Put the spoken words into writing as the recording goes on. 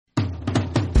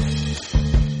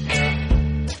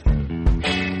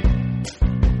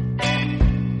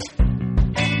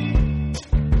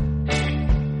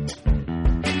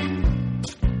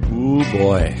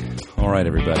boy. All right,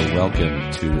 everybody. Welcome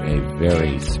to a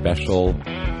very special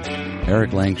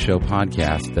Erik Lang Show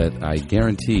podcast that I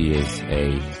guarantee is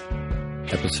a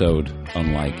episode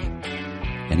unlike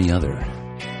any other.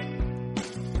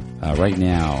 Right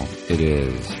now, it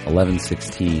is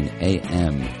 11:16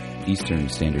 a.m. Eastern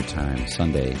Standard Time,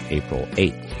 Sunday, April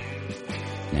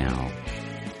 8th. Now,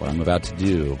 what I'm about to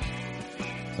do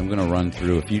is I'm going to run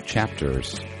through a few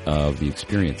chapters of the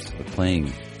experience of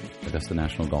playing Augusta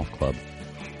National Golf Club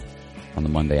on the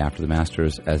Monday after the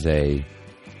Masters as a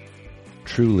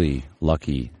truly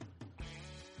lucky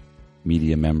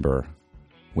media member,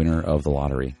 winner of the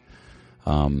lottery.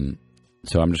 So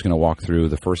I'm just going to walk through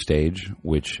the first stage,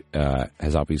 which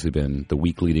has obviously been the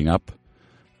week leading up,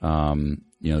 covering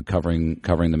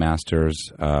the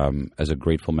Masters as a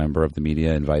grateful member of the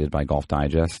media invited by Golf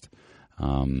Digest,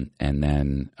 and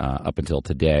then up until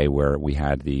today, where we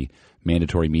had the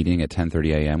mandatory meeting at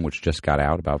 10:30 a.m., which just got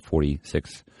out about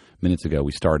 46 minutes ago.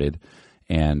 We started,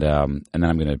 and then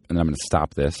I'm gonna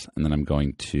stop this, and then I'm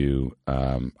going to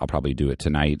I'll probably do it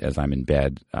tonight as I'm in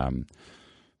bed,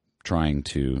 trying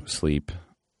to sleep,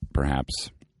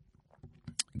 perhaps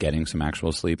getting some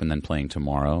actual sleep, and then playing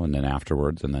tomorrow, and then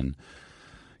afterwards, and then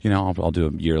I'll do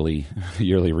a yearly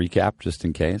recap just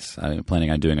in case. I'm planning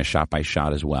on doing a shot by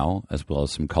shot as well as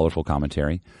some colorful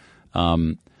commentary.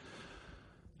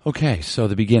 Okay, so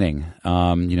the beginning.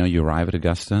 You arrive at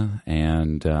Augusta,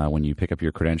 and when you pick up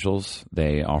your credentials,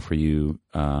 they offer you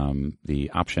the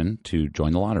option to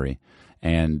join the lottery.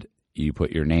 And you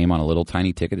put your name on a little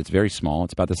tiny ticket. It's very small.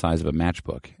 It's about the size of a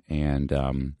matchbook. And,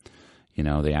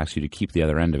 they ask you to keep the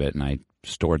other end of it. And I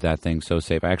stored that thing so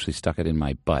safe. I actually stuck it in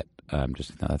my butt. No,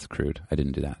 that's crude. I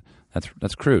didn't do that.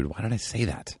 That's crude. Why did I say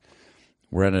that?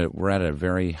 We're at a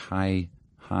very high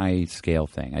scale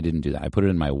thing. I didn't do that. I put it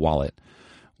in my wallet,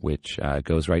 which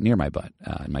goes right near my butt,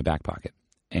 in my back pocket.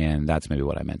 And that's maybe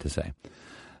what I meant to say.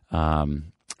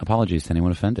 Apologies to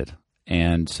anyone offended.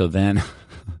 And so then,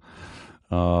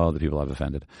 the people I've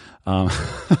offended.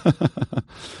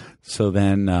 So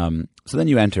then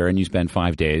you enter and you spend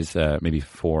 5 days, maybe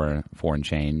four and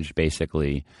change,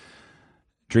 basically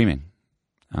dreaming.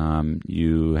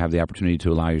 You have the opportunity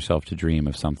to allow yourself to dream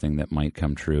of something that might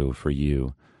come true for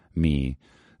you, me,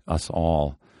 us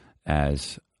all,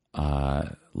 as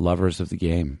lovers of the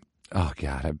game. Oh,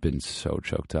 God, I've been so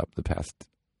choked up the past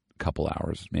couple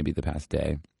hours, maybe the past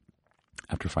day,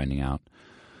 after finding out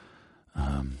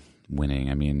winning.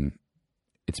 I mean,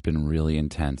 it's been really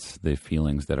intense, the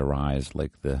feelings that arise,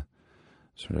 like the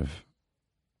sort of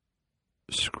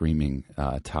screaming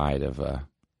tide of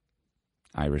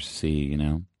Irish Sea,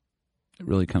 It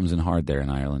really comes in hard there in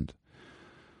Ireland.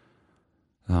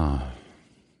 Oh,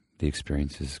 the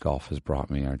experiences golf has brought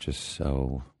me are just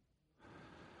so...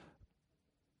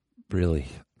 Really.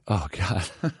 Oh, God.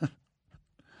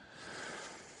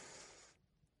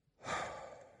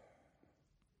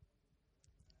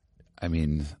 I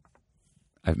mean,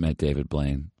 I've met David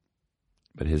Blaine,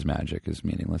 but his magic is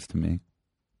meaningless to me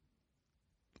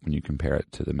when you compare it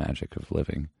to the magic of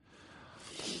living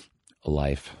a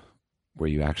life where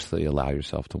you actually allow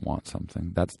yourself to want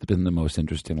something. That's been the most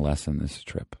interesting lesson this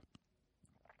trip.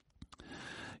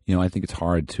 I think it's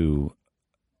hard to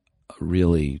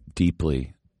really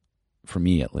deeply, for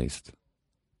me at least,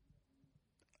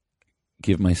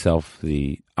 give myself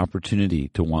the opportunity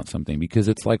to want something, because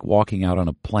it's like walking out on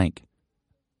a plank.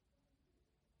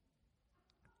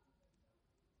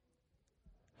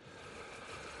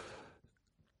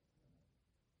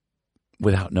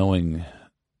 Without knowing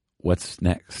what's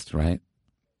next, right?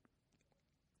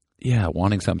 Yeah,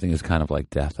 wanting something is kind of like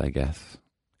death, I guess.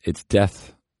 It's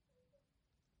death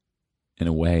in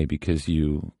a way, because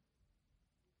you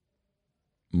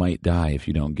might die if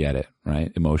you don't get it,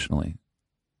 right? Emotionally.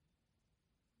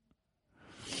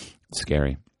 It's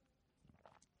scary.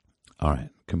 All right,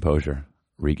 composure,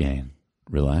 regain,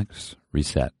 relax,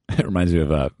 reset. It reminds me of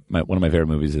one of my favorite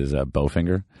movies is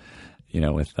Bowfinger.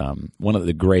 With one of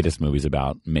the greatest movies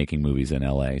about making movies in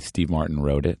L.A. Steve Martin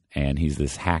wrote it, and he's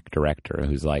this hack director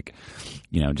who's like,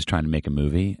 just trying to make a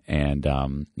movie. And,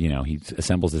 he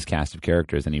assembles this cast of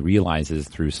characters, and he realizes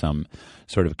through some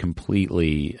sort of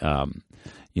completely,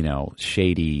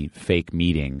 shady fake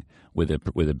meeting with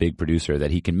a big producer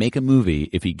that he can make a movie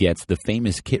if he gets the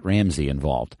famous Kit Ramsey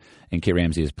involved. And Kit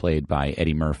Ramsey is played by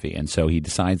Eddie Murphy. And so he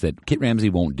decides that Kit Ramsey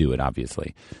won't do it,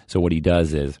 obviously. So what he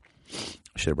does is...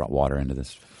 I should have brought water into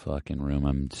this fucking room.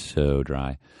 I'm so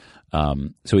dry.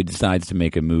 So he decides to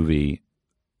make a movie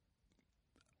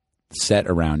set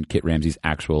around Kit Ramsey's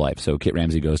actual life. So Kit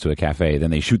Ramsey goes to a cafe, then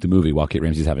they shoot the movie while Kit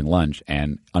Ramsey's having lunch,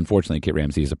 and unfortunately Kit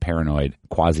Ramsey is a paranoid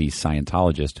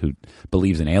quasi-Scientologist who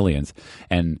believes in aliens,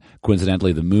 and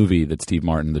coincidentally the movie that Steve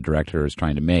Martin, the director, is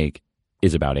trying to make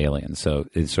is about aliens. So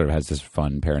it sort of has this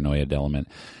fun paranoid element.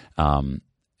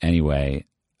 Anyway,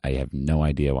 I have no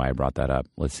idea why I brought that up.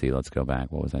 Let's see. Let's go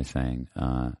back. What was I saying?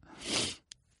 And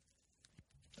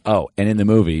in the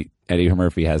movie, Eddie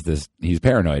Murphy has this, he's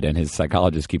paranoid, and his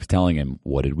psychologist keeps telling him,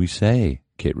 what did we say,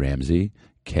 Kit Ramsey?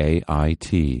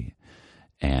 K-I-T.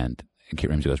 And Kit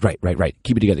Ramsey goes, right.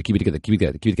 Keep it together.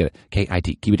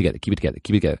 K-I-T. Keep it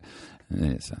together.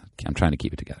 And I'm trying to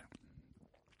keep it together.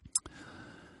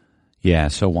 Yeah,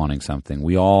 so wanting something.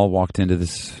 We all walked into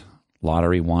this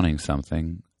lottery wanting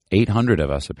something. 800 of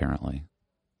us, apparently.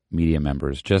 Media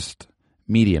members, just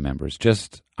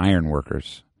iron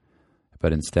workers.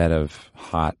 But instead of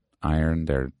hot iron,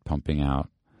 they're pumping out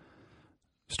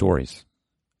stories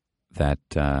that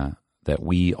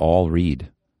we all read.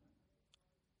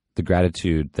 The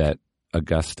gratitude that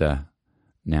Augusta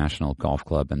National Golf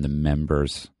Club and the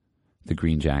members, the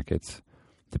Green Jackets,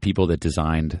 the people that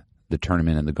designed the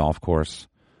tournament and the golf course,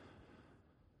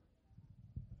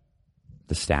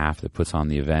 the staff that puts on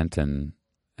the event, and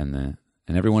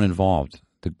everyone involved.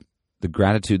 The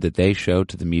gratitude that they show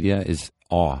to the media is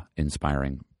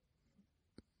awe-inspiring,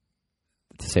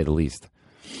 to say the least.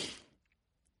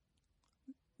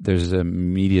 There's a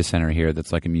media center here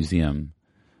that's like a museum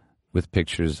with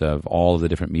pictures of all of the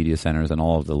different media centers and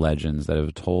all of the legends that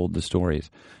have told the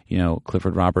stories. You know,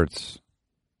 Clifford Roberts,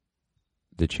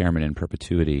 the chairman in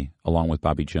perpetuity, along with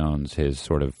Bobby Jones, his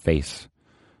sort of face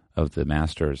of the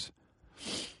Masters,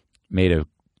 made a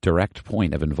direct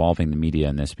point of involving the media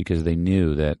in this because they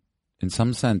knew that, in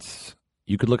some sense,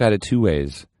 you could look at it two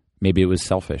ways. Maybe it was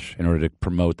selfish in order to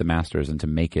promote the Masters and to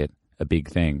make it a big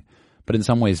thing. But in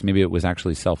some ways, maybe it was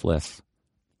actually selfless.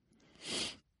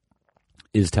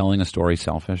 Is telling a story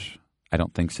selfish? I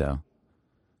don't think so.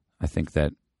 I think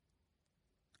that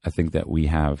we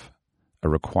have a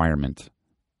requirement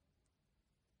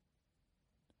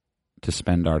to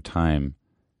spend our time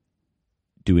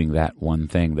doing that one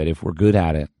thing that, if we're good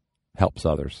at it, helps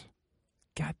others.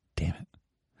 God damn it.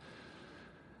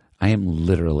 I'm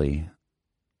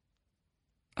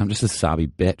just a sobby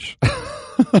bitch.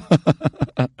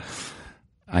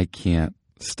 I can't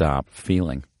stop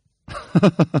feeling.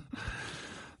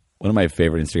 One of my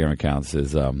favorite Instagram accounts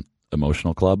is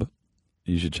Emotional Club.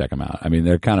 You should check them out. I mean,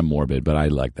 they're kind of morbid, but I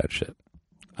like that shit.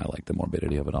 I like the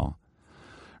morbidity of it all.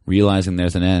 Realizing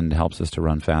there's an end helps us to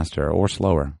run faster or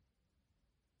slower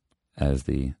as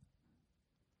the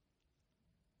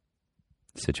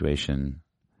situation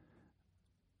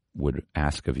would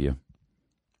ask of you.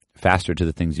 Faster to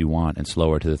the things you want and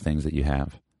slower to the things that you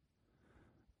have.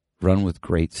 Run with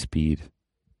great speed.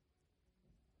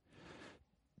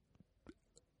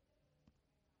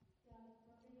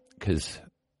 Because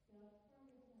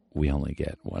we only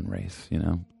get one race, you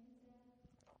know?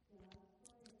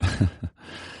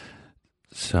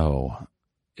 So,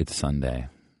 it's Sunday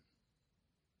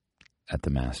at the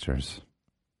Masters.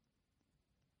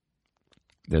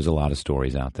 There's a lot of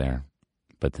stories out there,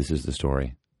 but this is the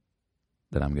story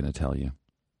that I'm going to tell you.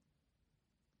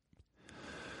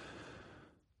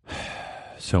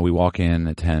 So we walk in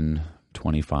at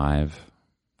 10:25,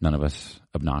 none of us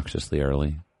obnoxiously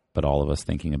early, but all of us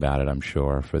thinking about it, I'm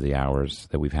sure, for the hours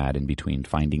that we've had in between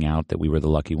finding out that we were the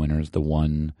lucky winners, the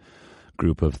one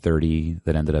group of 30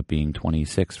 that ended up being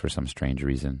 26 for some strange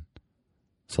reason,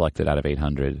 selected out of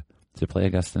 800 to play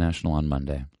Augusta National on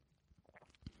Monday.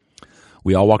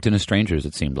 We all walked in as strangers,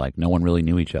 it seemed like. No one really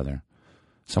knew each other.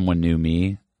 Someone knew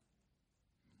me.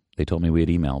 They told me we had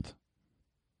emailed.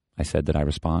 I said that I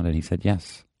respond, and he said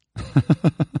yes.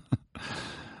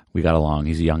 We got along.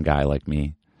 He's a young guy like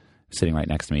me, sitting right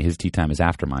next to me. His tea time is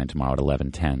after mine tomorrow at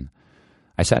 11:10.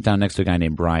 I sat down next to a guy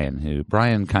named Brian,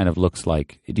 Brian kind of looks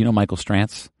like, do you know Michael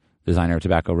Strantz, designer of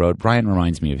Tobacco Road? Brian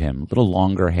reminds me of him. A little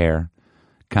longer hair,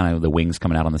 kind of the wings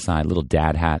coming out on the side, little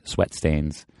dad hat, sweat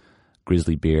stains,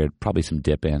 grizzly beard, probably some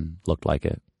dip in, looked like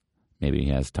it. Maybe he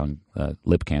has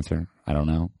lip cancer. I don't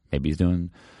know. Maybe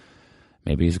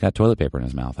he's got toilet paper in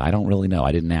his mouth. I don't really know.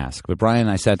 I didn't ask. But Brian,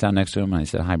 I sat down next to him and I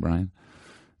said, hi, Brian.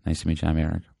 Nice to meet you. I'm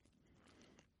Erik.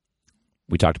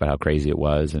 We talked about how crazy it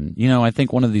was. And, you know, I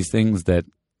think one of these things that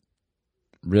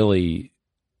really,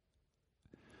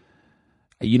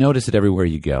 you notice it everywhere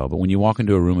you go, but when you walk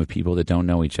into a room of people that don't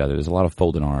know each other, there's a lot of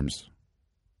folded arms.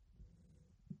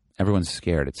 Everyone's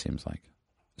scared, it seems like.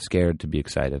 Scared to be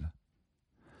excited.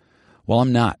 Well,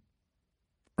 I'm not,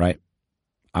 right?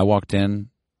 I walked in,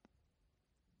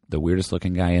 the weirdest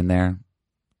looking guy in there,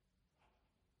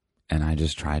 And I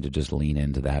just tried to just lean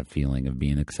into that feeling of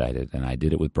being excited. And I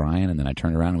did it with Brian, and then I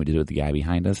turned around and we did it with the guy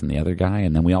behind us and the other guy.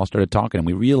 And then we all started talking, and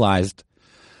we realized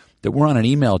that we're on an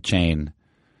email chain.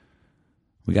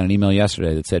 We got an email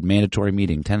yesterday that said mandatory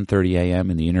meeting, 10:30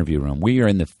 a.m. in the interview room. We are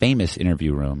in the famous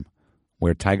interview room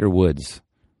where Tiger Woods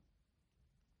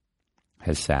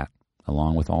has sat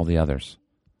along with all the others.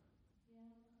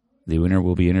 The winner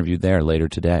will be interviewed there later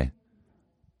today,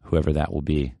 whoever that will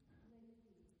be.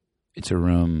 It's a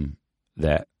room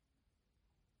that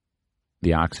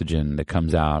the oxygen that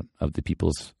comes out of the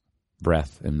people's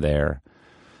breath and there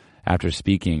after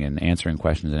speaking and answering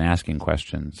questions and asking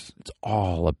questions, it's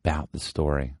all about the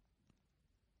story,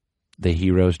 the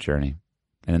hero's journey.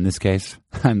 And in this case,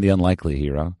 I'm the unlikely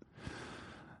hero.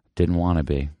 Didn't want to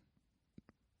be,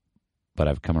 but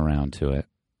I've come around to it,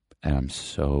 and I'm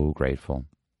so grateful.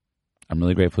 I'm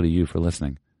really grateful to you for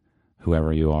listening,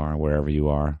 whoever you are, wherever you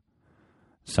are.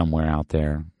 Somewhere out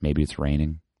there, maybe it's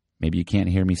raining. Maybe you can't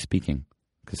hear me speaking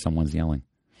because someone's yelling.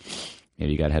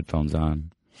 Maybe you got headphones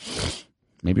on.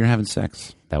 Maybe you're having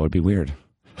sex. That would be weird.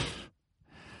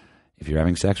 If you're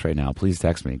having sex right now, please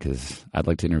text me because I'd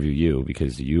like to interview you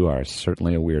because you are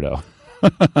certainly a weirdo.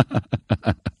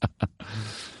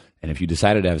 And if you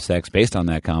decided to have sex based on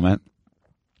that comment,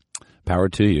 power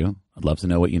to you. I'd love to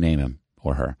know what you name him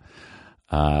or her.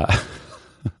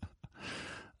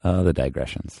 The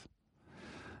digressions.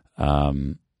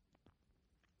 Brian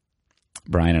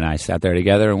and I sat there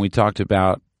together and we talked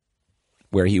about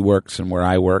where he works and where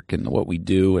I work and what we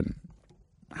do and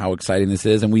how exciting this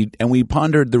is. And we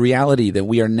pondered the reality that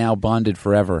we are now bonded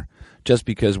forever just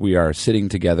because we are sitting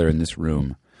together in this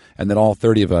room, and that all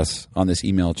 30 of us on this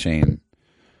email chain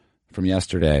from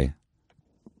yesterday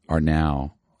are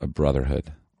now a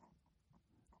brotherhood,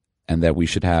 and that we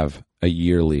should have a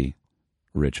yearly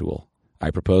ritual.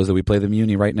 I propose that we play the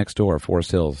Muni right next door,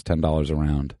 Forest Hills, $10 a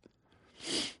round.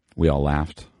 We all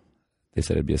laughed. They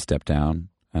said it'd be a step down.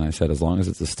 And I said, as long as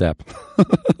it's a step.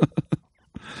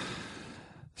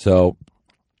 So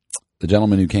the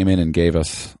gentleman who came in and gave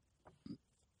us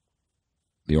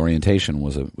the orientation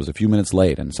was a few minutes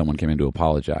late, and someone came in to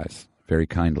apologize very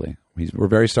kindly. We're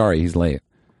very sorry he's late.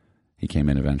 He came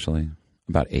in eventually,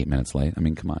 about 8 minutes late. I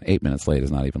mean, come on, 8 minutes late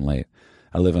is not even late.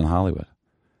 I live in Hollywood.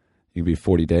 You can be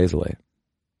 40 days late.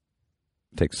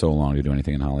 It takes so long to do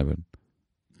anything in Hollywood.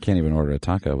 Can't even order a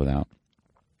taco without,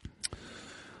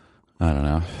 I don't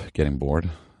know, getting bored.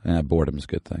 Boredom's a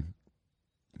good thing.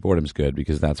 Boredom's good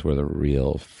because that's where the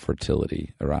real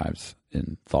fertility arrives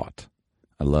in thought.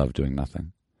 I love doing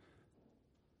nothing.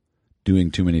 Doing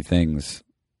too many things,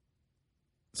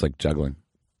 it's like juggling.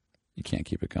 You can't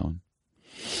keep it going.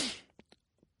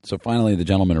 So finally the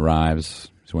gentleman arrives.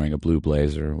 He's wearing a blue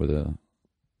blazer with a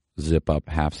zip-up,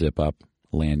 half-zip-up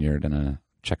lanyard and a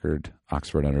checkered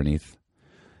Oxford underneath.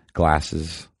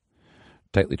 Glasses,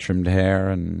 tightly trimmed hair,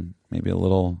 and maybe a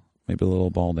little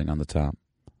balding on the top.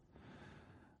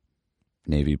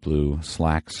 Navy blue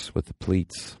slacks with the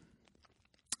pleats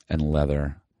and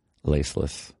leather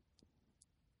laceless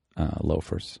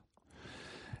loafers.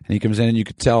 And he comes in, and you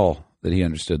could tell that he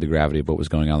understood the gravity of what was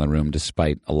going on in the room,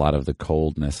 despite a lot of the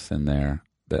coldness in there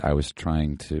that I was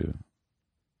trying to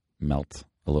melt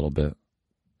a little bit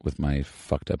with my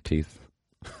fucked up teeth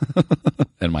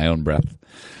and my own breath.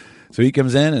 So he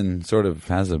comes in and sort of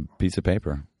has a piece of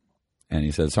paper. And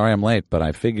he said, sorry I'm late, but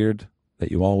I figured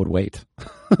that you all would wait.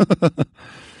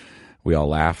 We all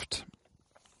laughed.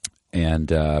 And,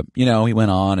 he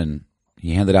went on and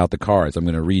he handed out the cards. I'm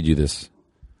going to read you this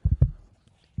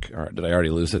card. Did I already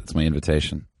lose it? It's my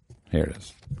invitation. Here it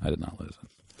is. I did not lose it.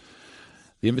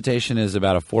 The invitation is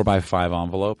about a 4x5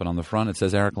 envelope, and on the front it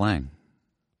says Erik Lang.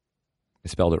 They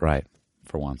spelled it right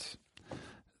for once.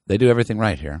 They do everything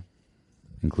right here,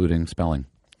 including spelling.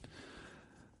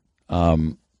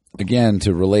 Again,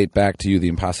 to relate back to you the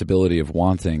impossibility of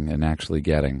wanting and actually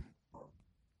getting.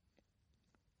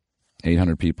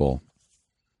 800 people,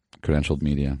 credentialed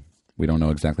media. We don't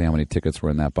know exactly how many tickets were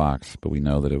in that box, but we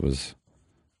know that it was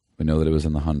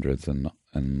in the hundreds,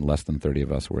 and less than 30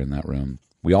 of us were in that room.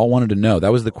 We all wanted to know.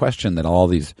 That was the question that all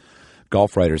these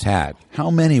golf writers had. How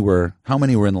many were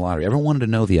in the lottery? Everyone wanted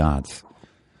to know the odds.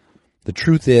 The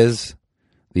truth is,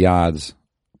 the odds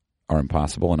are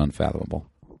impossible and unfathomable.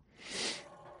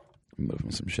 I'm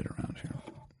moving some shit around here.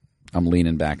 I'm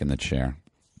leaning back in the chair.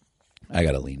 I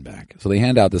got to lean back. So they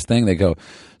hand out this thing. They go,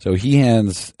 so he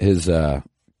hands his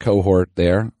cohort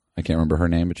there, I can't remember her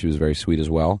name, but she was very sweet as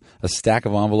well, a stack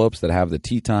of envelopes that have the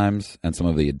tee times and some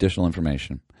of the additional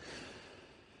information.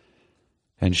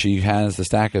 And she has the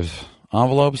stack of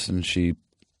envelopes, and she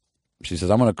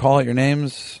says, I'm going to call out your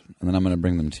names, and then I'm going to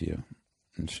bring them to you.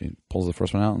 And she pulls the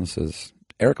first one out and says,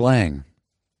 Erik Lang.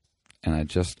 And I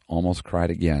just almost cried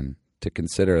again to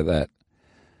consider that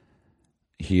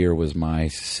here was my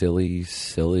silly,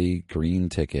 silly green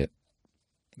ticket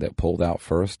that pulled out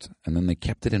first, and then they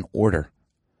kept it in order.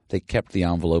 They kept the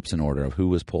envelopes in order of who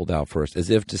was pulled out first,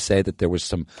 as if to say that there was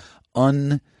some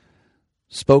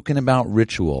unspoken about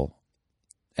ritual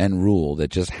and rule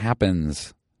that just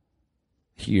happens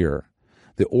here.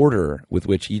 The order with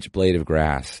which each blade of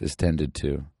grass is tended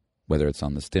to, whether it's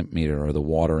on the stimp meter or the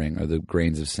watering or the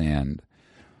grains of sand,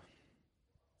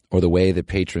 or the way that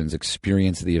patrons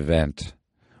experience the event,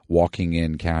 walking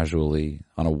in casually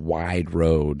on a wide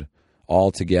road, all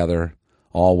together,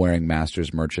 all wearing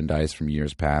Masters merchandise from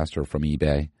years past or from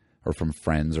eBay or from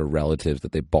friends or relatives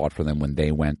that they bought for them when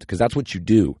they went. Because that's what you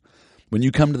do. When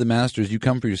you come to the Masters, you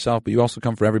come for yourself, but you also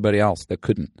come for everybody else that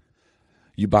couldn't.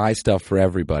 You buy stuff for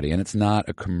everybody, and it's not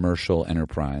a commercial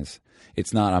enterprise.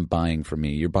 It's not, I'm buying for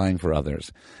me. You're buying for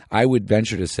others. I would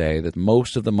venture to say that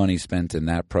most of the money spent in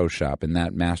that pro shop, in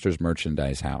that Masters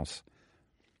merchandise house,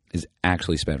 is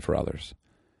actually spent for others.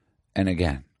 And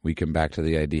again, we come back to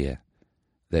the idea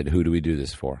that who do we do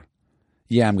this for?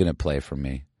 Yeah, I'm going to play for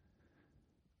me.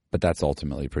 But that's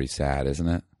ultimately pretty sad, isn't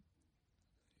it?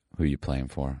 Who are you playing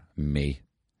for? Me.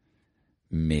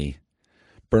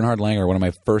 Bernhard Langer, one of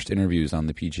my first interviews on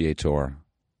the PGA Tour,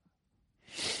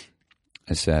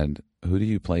 I said, who do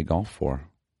you play golf for?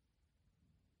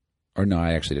 Or no,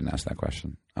 I actually didn't ask that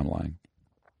question. I'm lying.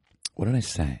 What did I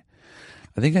say?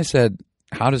 I think I said,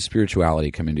 how does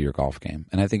spirituality come into your golf game?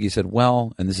 And I think he said,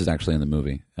 well, and this is actually in the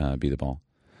movie, Be the Ball.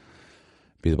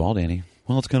 Be the Ball, Danny.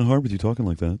 Well, it's kind of hard with you talking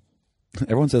like that.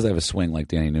 Everyone says I have a swing like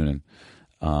Danny Noonan.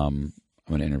 I'm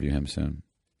going to interview him soon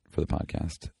for the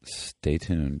podcast. Stay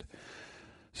tuned.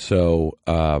 So,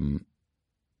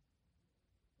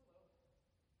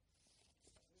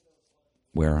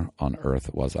 where on earth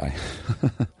was I?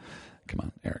 Come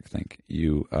on, Erik, think.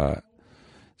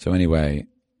 So anyway,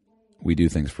 we do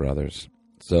things for others.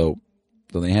 So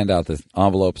they hand out the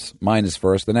envelopes. Mine is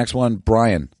first. The next one,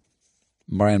 Brian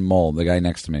Mull, the guy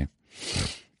next to me.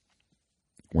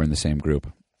 We're in the same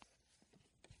group.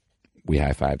 We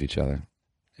high-fived each other,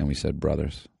 and we said,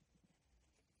 brothers.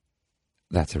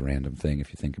 That's a random thing if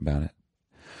you think about it.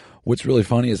 What's really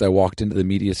funny is I walked into the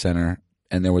media center,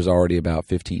 and there was already about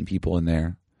 15 people in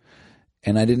there,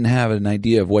 and I didn't have an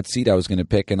idea of what seat I was going to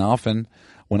pick, and often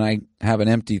when I have an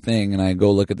empty thing and I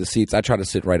go look at the seats, I try to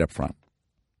sit right up front.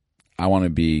 I want to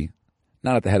be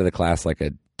not at the head of the class like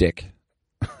a dick,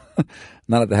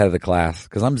 not at the head of the class,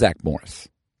 because I'm Zach Morris.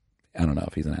 I don't know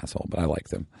if he's an asshole, but I like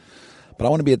him. But I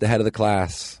want to be at the head of the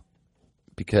class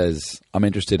because I'm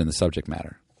interested in the subject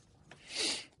matter.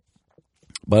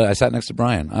 But I sat next to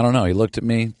Brian. I don't know. He looked at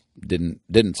me,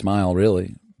 didn't smile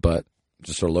really, but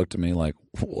just sort of looked at me like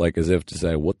as if to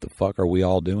say, what the fuck are we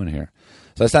all doing here?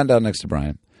 So I sat down next to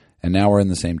Brian, and now we're in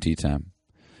the same tee time.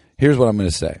 Here's what I'm going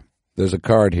to say. There's a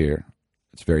card here.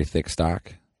 It's very thick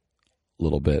stock, a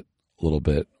little bit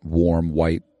warm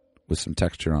white with some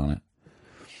texture on it.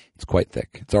 It's quite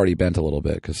thick. It's already bent a little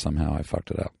bit because somehow I fucked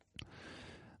it up.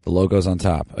 The logo's on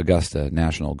top, Augusta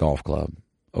National Golf Club,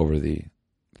 over the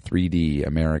 3D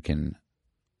American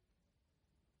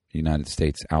United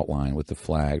States outline with the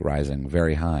flag rising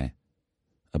very high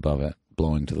above it,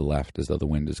 blowing to the left as though the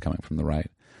wind is coming from the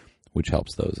right, which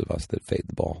helps those of us that fade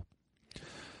the ball.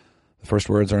 The first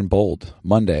words are in bold.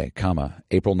 Monday,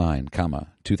 April 9,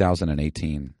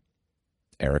 2018.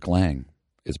 Erik Lang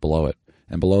is below it.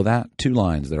 And below that, two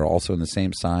lines that are also in the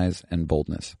same size and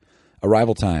boldness.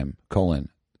 Arrival time,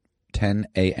 10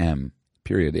 a.m.,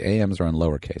 period. The a.m.s are in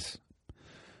lowercase.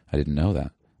 I didn't know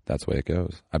that. That's the way it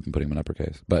goes. I've been putting them in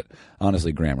uppercase. But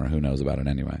honestly, grammar, who knows about it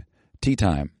anyway. Tea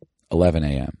time, 11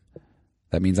 a.m.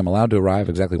 That means I'm allowed to arrive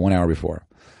exactly 1 hour before.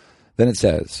 Then it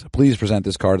says, please present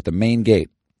this card at the main gate,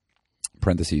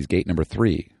 parentheses, gate number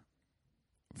 3,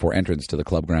 for entrance to the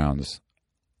club grounds,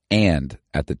 and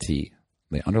at the tee.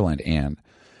 They underlined and.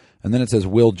 And then it says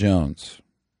Will Jones.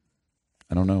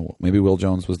 I don't know. Maybe Will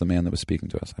Jones was the man that was speaking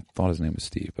to us. I thought his name was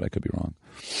Steve, but I could be wrong.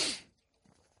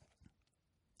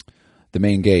 The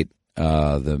main gate,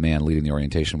 the man leading the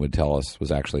orientation would tell us,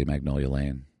 was actually Magnolia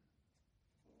Lane.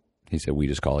 He said, we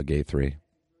just call it Gate 3.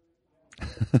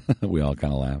 We all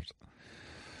kind of laughed.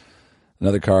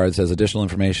 Another card says additional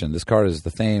information. This card is the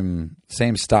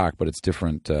same stock, but it's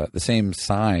different. The same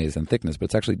size and thickness, but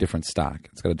it's actually different stock.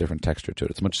 It's got a different texture to it.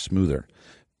 It's much smoother.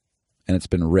 And it's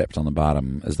been ripped on the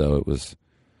bottom as though it was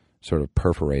sort of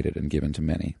perforated and given to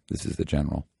many. This is the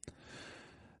general.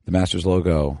 The Masters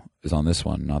logo is on this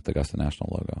one, not the Augusta National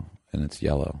logo, and it's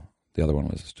yellow. The other one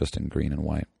was just in green and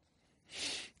white.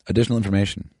 Additional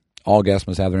information. All guests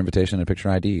must have their invitation and a picture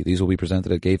ID. These will be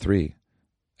presented at Gate 3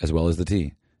 as well as the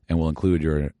tee, and will include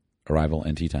your arrival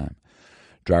and tee time.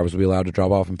 Drivers will be allowed to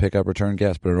drop off and pick up return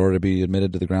guests, but in order to be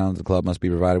admitted to the grounds, the club must be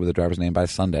provided with a driver's name by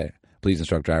Sunday. Please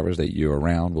instruct drivers that your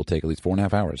round will take at least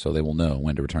 4.5 hours, so they will know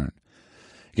when to return.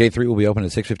 Gate 3 will be open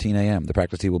at 6:15 a.m. The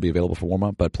practice tee will be available for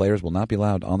warm-up, but players will not be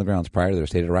allowed on the grounds prior to their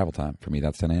stated arrival time. For me,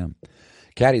 that's 10 a.m.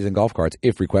 Caddies and golf carts,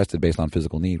 if requested based on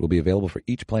physical need, will be available for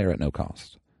each player at no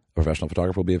cost. A professional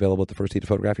photographer will be available at the first tee to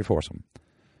photograph your foursome.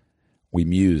 We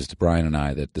mused, Brian and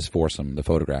I, that this foursome, the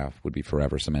photograph, would be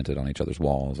forever cemented on each other's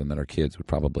walls, and that our kids would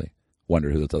probably wonder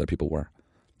who those other people were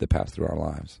that passed through our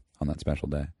lives on that special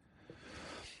day.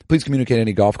 Please communicate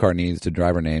any golf cart needs to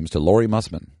driver names to Lori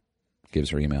Mussman.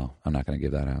 Gives her email. I'm not going to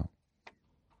give that out.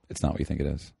 It's not what you think it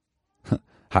is.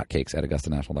 Hotcakes at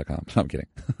AugustaNational.com. No, I'm kidding.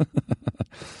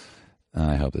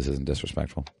 I hope this isn't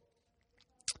disrespectful.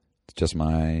 It's just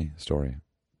my story.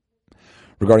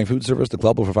 Regarding food service, the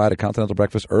club will provide a continental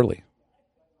breakfast early.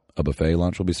 A buffet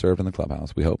lunch will be served in the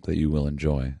clubhouse. We hope that you will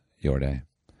enjoy your day.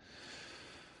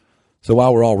 So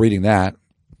while we're all reading that,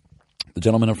 the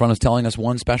gentleman in front is telling us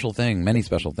one special thing, many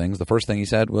special things. The first thing he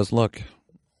said was, look,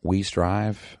 we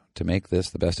strive to make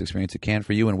this the best experience it can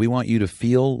for you, and we want you to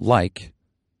feel like,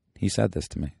 he said this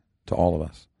to me, to all of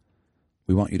us,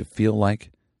 we want you to feel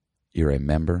like you're a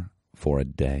member for a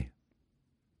day.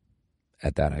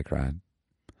 At that, I cried.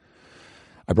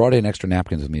 I brought in extra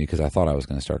napkins with me because I thought I was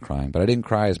going to start crying, but I didn't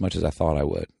cry as much as I thought I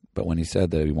would. But when he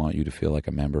said that we want you to feel like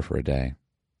a member for a day,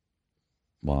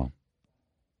 well,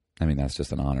 I mean, that's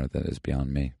just an honor that is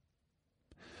beyond me.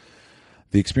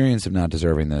 The experience of not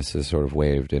deserving this is sort of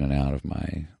waved in and out of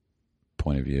my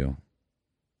point of view.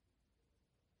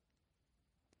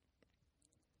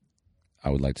 I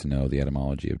would like to know the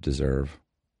etymology of deserve.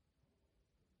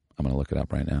 I'm going to look it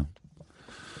up right now.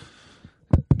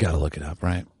 Got to look it up,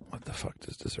 right? What the fuck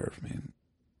does deserve mean?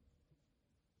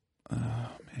 Oh,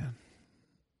 man.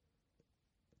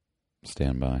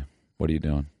 Stand by. What are you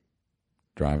doing?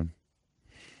 Driving?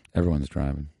 Everyone's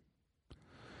driving.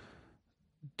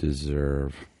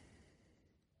 Deserve.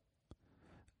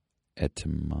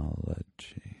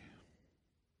 Etymology.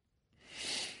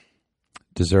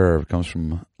 Deserve comes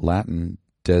from Latin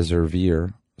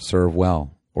deservir, serve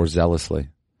well, or zealously.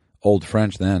 Old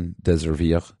French then,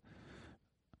 deservir.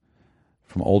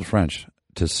 From Old French,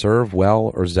 to serve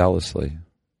well or zealously.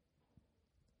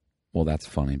 Well, that's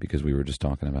funny because we were just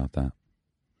talking about that.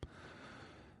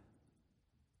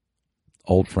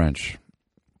 Old French,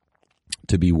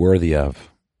 to be worthy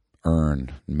of,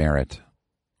 earn, merit,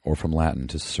 or from Latin,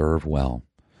 to serve well.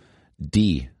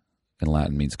 De in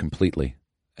Latin means completely,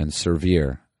 and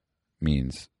servir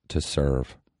means to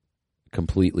serve,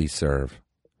 completely serve.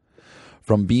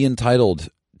 From be entitled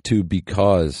to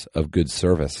because of good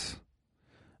service,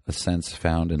 a sense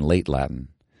found in late Latin,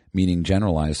 meaning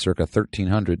generalized circa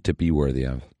 1300 to be worthy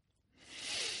of.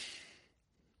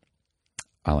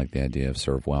 I like the idea of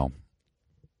serve well.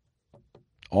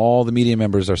 All the media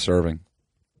members are serving.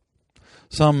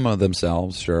 Some of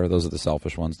themselves, sure, those are the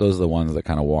selfish ones. Those are the ones that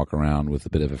kind of walk around with a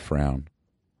bit of a frown.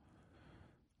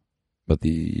 But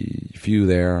the few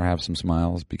there have some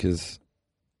smiles because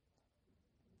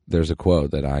there's a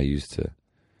quote that I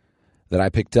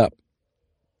picked up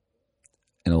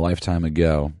in a lifetime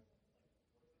ago.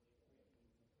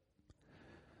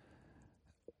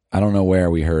 I don't know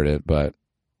where we heard it, but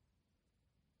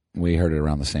we heard it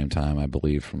around the same time, I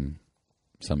believe, from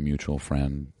some mutual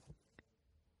friend.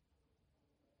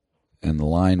 And the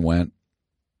line went,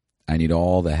 I need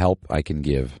all the help I can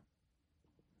give.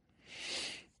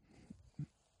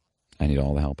 I need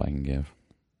all the help I can give.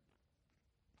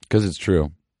 Because it's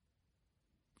true.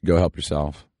 Go help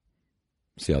yourself.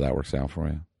 See how that works out for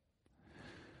you.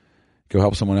 Go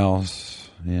help someone else.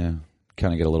 Yeah.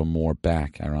 Kind of get a little more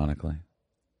back, ironically.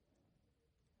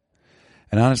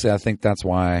 And honestly, I think that's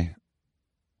why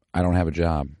I don't have a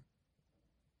job.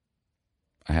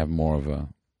 I have more of a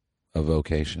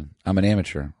vocation. I'm an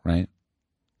amateur, right?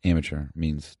 Amateur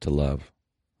means to love.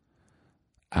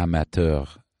 Amateur,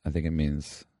 I think it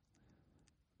means,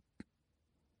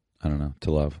 I don't know,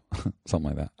 to love. Something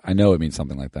like that. I know it means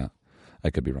something like that. I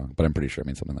could be wrong, but I'm pretty sure it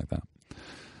means something like that.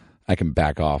 I can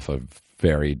back off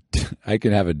I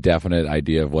can have a definite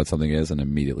idea of what something is and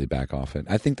immediately back off it.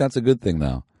 I think that's a good thing,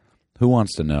 though. Who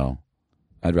wants to know?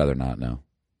 I'd rather not know.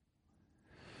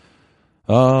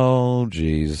 Oh,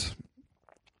 geez.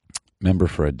 Member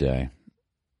for a day.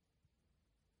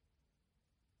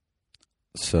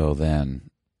 So then,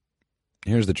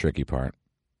 here's the tricky part.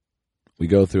 We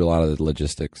go through a lot of the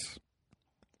logistics,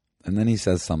 and then he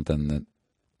says something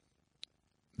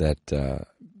that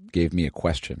gave me a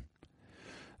question.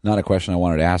 Not a question I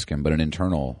wanted to ask him, but an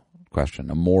internal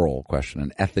question, a moral question,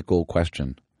 an ethical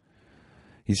question.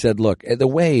 He said, look, the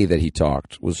way that he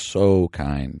talked was so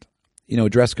kind.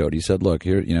 Dress code. He said, look,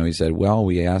 here, he said, well,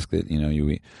 we ask that,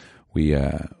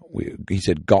 he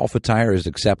said, golf attire is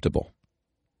acceptable.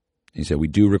 He said, we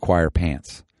do require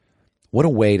pants. What a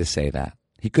way to say that.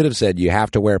 He could have said, you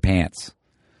have to wear pants.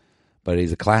 But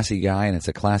he's a classy guy, and it's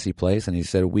a classy place, and he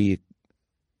said, we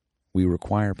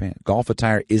require pants. Golf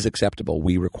attire is acceptable.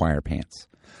 We require pants.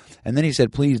 And then he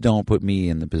said, please don't put me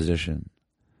in the position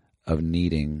of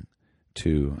needing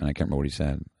to, and I can't remember what he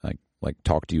said, like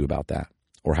talk to you about that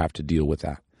or have to deal with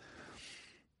that.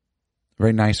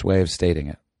 Very nice way of stating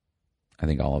it. I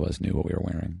think all of us knew what we were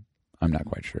wearing. I'm not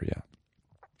quite sure yet.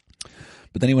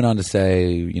 But then he went on to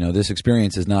say, this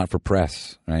experience is not for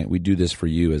press, right? We do this for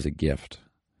you as a gift.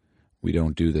 We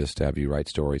don't do this to have you write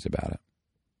stories about it.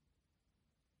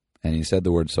 And he said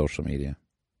the word social media.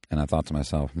 And I thought to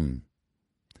myself,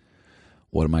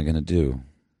 what am I going to do?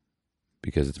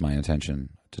 Because it's my intention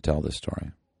to tell this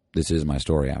story. This is my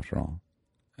story, after all.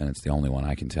 And it's the only one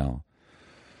I can tell.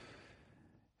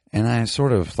 And I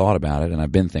sort of thought about it, and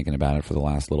I've been thinking about it for the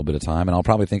last little bit of time, and I'll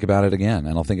probably think about it again,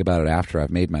 and I'll think about it after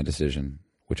I've made my decision,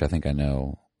 which I think I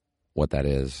know what that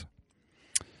is.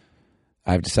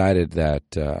 I've decided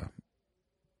that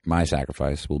my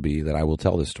sacrifice will be that I will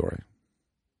tell this story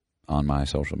on my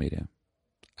social media.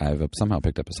 I've somehow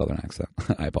picked up a Southern accent.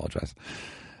 I apologize.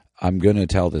 I'm going to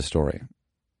tell this story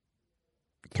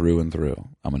through and through.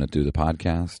 I'm going to do the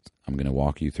podcast. I'm going to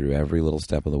walk you through every little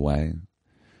step of the way.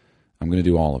 I'm going to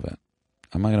do all of it.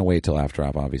 I'm not going to wait till after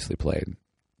I've obviously played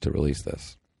to release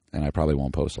this. And I probably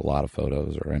won't post a lot of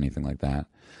photos or anything like that.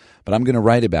 But I'm going to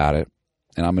write about it,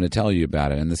 and I'm going to tell you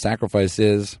about it. And the sacrifice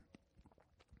is,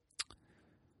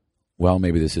 well,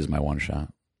 maybe this is my one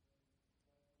shot.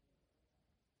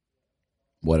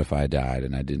 What if I died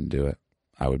and I didn't do it?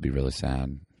 I would be really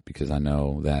sad, because I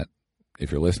know that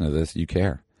if you're listening to this, you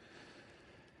care.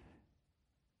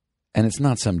 And it's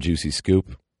not some juicy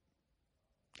scoop.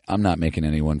 I'm not making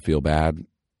anyone feel bad.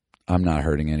 I'm not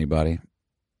hurting anybody.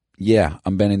 Yeah,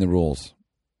 I'm bending the rules.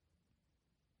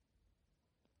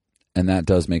 And that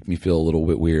does make me feel a little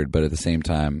bit weird, but at the same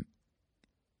time,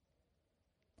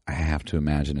 I have to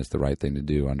imagine it's the right thing to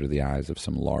do under the eyes of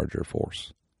some larger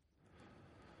force.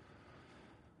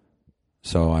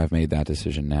 So I've made that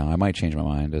decision now. I might change my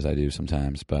mind, as I do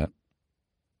sometimes, but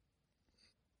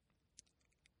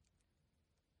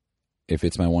if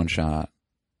it's my one shot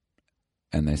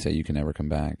and they say you can never come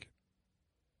back,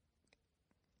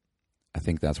 I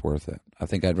think that's worth it. I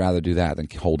think I'd rather do that than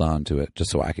hold on to it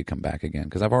just so I could come back again,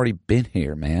 because I've already been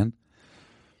here, man.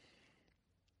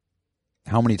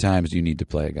 How many times do you need to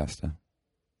play Augusta?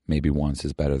 Maybe once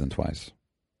is better than twice.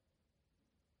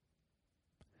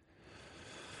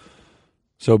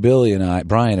 So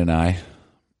Brian and I,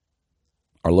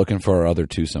 are looking for our other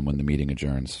twosome when the meeting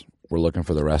adjourns. We're looking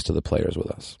for the rest of the players with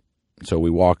us. So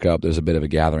we walk up. There's a bit of a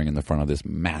gathering in the front of this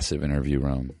massive interview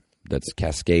room that's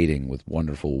cascading with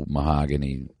wonderful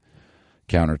mahogany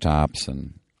countertops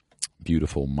and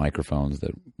beautiful microphones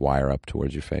that wire up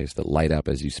towards your face, that light up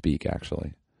as you speak,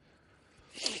 actually.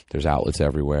 There's outlets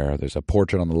everywhere. There's a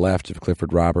portrait on the left of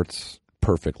Clifford Roberts,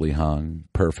 perfectly hung,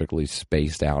 perfectly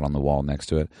spaced out on the wall next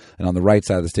to it. And on the right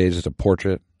side of the stage, there's a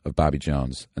portrait of Bobby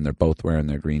Jones, and they're both wearing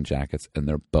their green jackets, and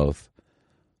they're both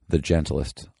the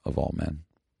gentlest of all men.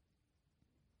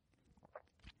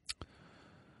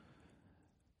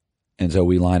 And so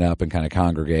we line up and kind of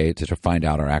congregate to find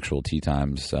out our actual tee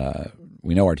times.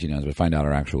 We know our tee times, but find out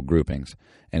our actual groupings.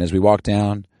 And as we walk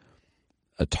down,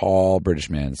 a tall British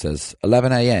man says,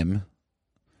 11 a.m.,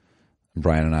 and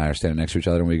Brian and I are standing next to each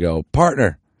other, and we go,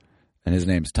 partner. And his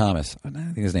name's Thomas. I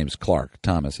think his name's Clark,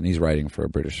 Thomas, and he's writing for a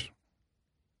British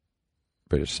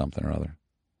something or other.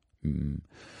 And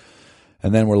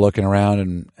then we're looking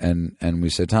around, and we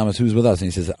said, Thomas, who's with us? And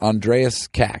he says, Andreas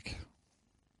Kack.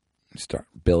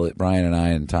 Brian and I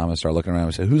and Thomas start looking around.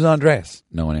 We say, who's Andreas?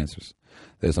 No one answers.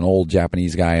 There's an old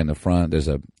Japanese guy in the front. There's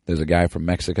a guy from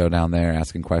Mexico down there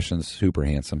asking questions. Super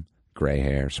handsome, gray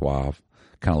hair, suave.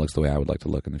 Kind of looks the way I would like to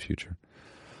look in the future.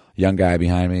 Young guy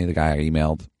behind me, the guy I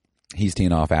emailed. He's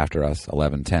teeing off after us,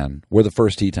 11:10. We're the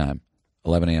first tee time.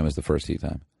 11 a.m. is the first tee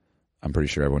time. I'm pretty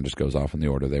sure everyone just goes off in the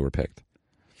order they were picked.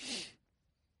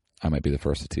 I might be the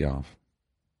first to tee off.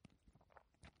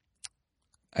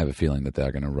 I have a feeling that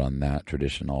they're going to run that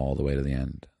tradition all the way to the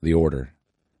end. The order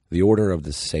of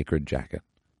the sacred jacket.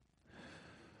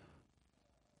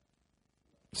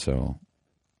 So,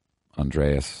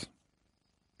 Andreas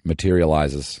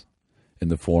materializes in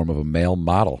the form of a male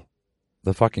model.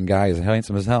 The fucking guy is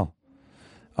handsome as hell.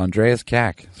 Andreas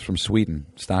Kack is from Sweden,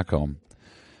 Stockholm.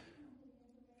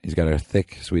 He's got a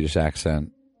thick Swedish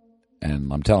accent,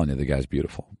 and I'm telling you, the guy's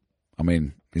beautiful. I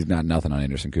mean, he's not nothing on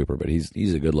Anderson Cooper, but he's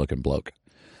a good-looking bloke.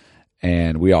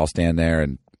 And we all stand there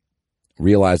and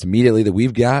realize immediately that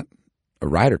we've got a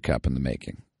Ryder Cup in the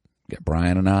making. We got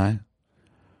Brian and I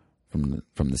from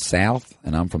the South,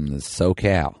 and I'm from the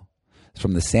SoCal. It's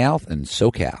from the South and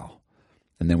SoCal.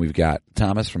 And then we've got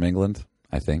Thomas from England,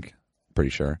 I think, pretty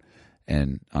sure,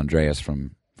 and Andreas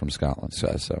from Scotland,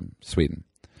 so Sweden.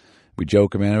 We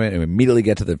joke about it and we immediately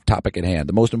get to the topic at hand.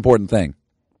 The most important thing,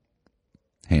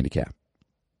 handicap.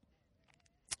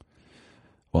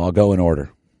 Well, I'll go in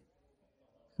order.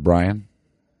 Brian,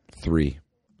 3.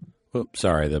 Oops,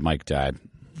 sorry, the mic died.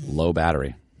 Low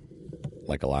battery,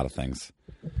 like a lot of things.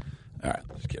 All right,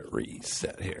 let's get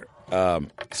reset here.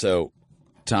 So,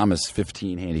 Thomas,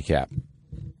 15 handicap.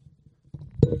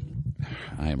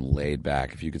 I am laid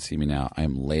back. If you could see me now, I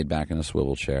am laid back in a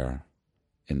swivel chair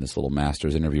in this little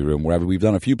master's interview room where we've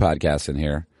done a few podcasts in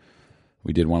here.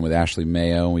 We did one with Ashley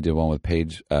Mayo. We did one with we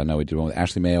did one with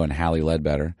Ashley Mayo and Hallie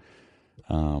Ledbetter.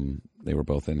 They were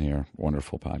both in here.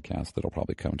 Wonderful podcast that'll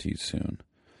probably come to you soon.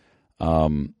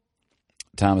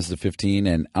 Thomas is a 15,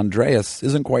 and Andreas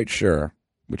isn't quite sure,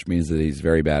 which means that he's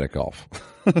very bad at golf.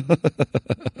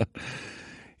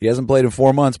 He hasn't played in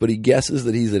 4 months, but he guesses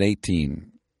that he's an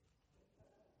 18.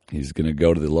 He's going to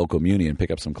go to the local muni and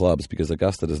pick up some clubs because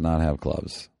Augusta does not have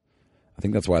clubs. I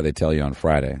think that's why they tell you on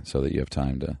Friday, so that you have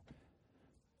time to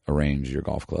arrange your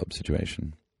golf club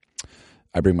situation.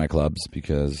 I bring my clubs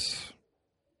because,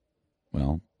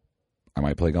 well, I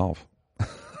might play golf,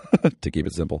 to keep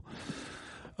it simple.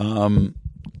 I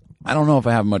don't know if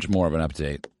I have much more of an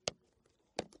update,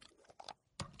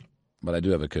 but I do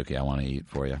have a cookie I want to eat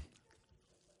for you.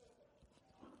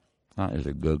 That is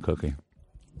a good cookie.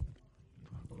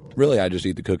 Really, I just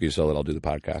eat the cookies so that I'll do the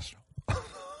podcast.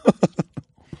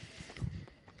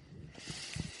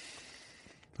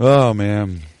 Oh,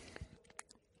 man.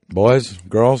 Boys,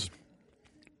 girls,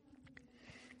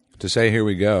 to say here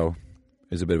we go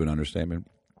is a bit of an understatement.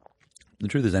 The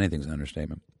truth is anything's an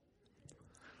understatement.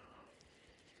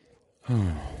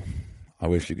 I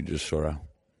wish you could just sort of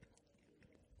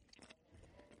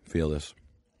feel this.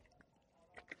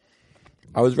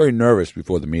 I was very nervous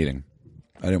before the meeting.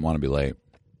 I didn't want to be late.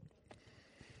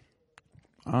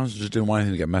 I just didn't want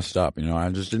anything to get messed up. You know, I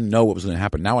just didn't know what was going to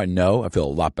happen. Now I know. I feel a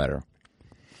lot better.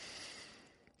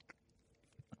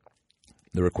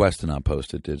 The request to not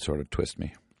post it did sort of twist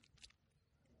me.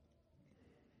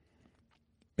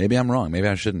 Maybe I'm wrong. Maybe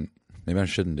I shouldn't. Maybe I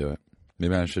shouldn't do it.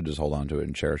 Maybe I should just hold on to it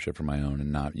and cherish it for my own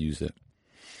and not use it.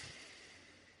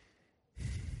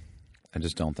 I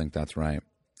just don't think that's right.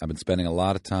 I've been spending a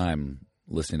lot of time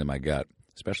listening to my gut,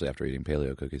 especially after eating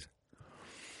paleo cookies.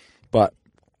 But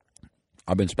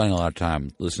I've been spending a lot of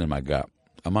time listening to my gut.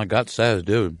 And my gut says,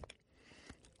 dude,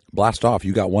 blast off.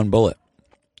 You got one bullet.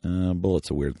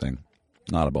 Bullet's a weird thing.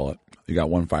 Not a bullet. You got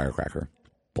one firecracker.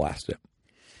 Blast it.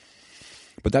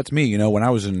 But that's me. You know, when I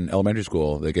was in elementary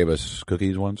school, they gave us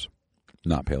cookies once.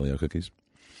 Not paleo cookies.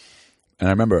 And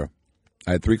I remember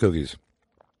I had 3 cookies.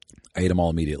 I ate them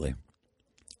all immediately.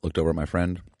 Looked over at my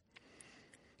friend.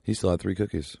 He still had 3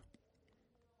 cookies.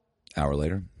 Hour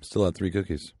later, still had 3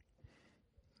 cookies.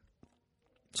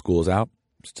 School's out,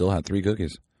 still had 3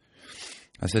 cookies.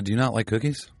 I said, do you not like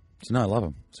cookies? He said, no, I love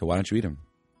them. So why don't you eat them?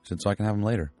 He said, so I can have them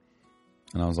later.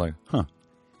 And I was like, huh.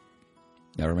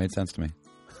 Never made sense to me.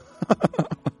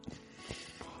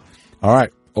 All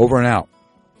right, over and out.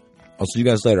 I'll see you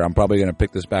guys later. I'm probably going to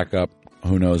pick this back up.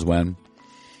 Who knows when.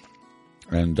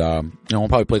 And, we'll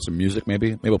probably play some music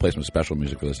maybe. Maybe we'll play some special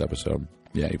music for this episode.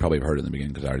 Yeah, you probably heard it in the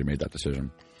beginning because I already made that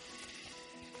decision.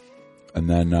 And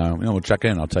then, we'll check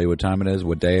in. I'll tell you what time it is,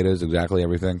 what day it is, exactly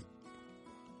everything.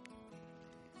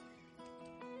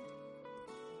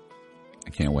 I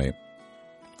can't wait.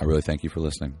 I really thank you for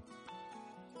listening.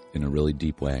 In a really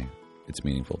deep way. It's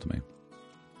meaningful to me.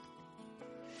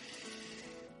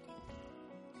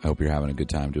 I hope you're having a good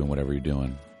time doing whatever you're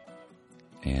doing.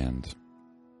 And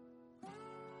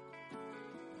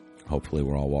hopefully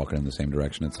we're all walking in the same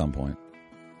direction at some point.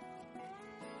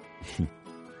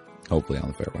 Hopefully on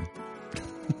the fairway.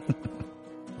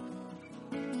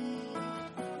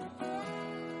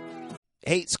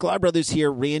 Hey, Sklar Brothers here,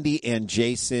 Randy and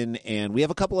Jason, and we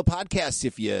have a couple of podcasts.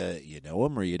 If you know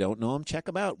them or you don't know them, check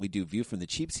them out. We do View from the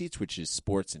Cheap Seats, which is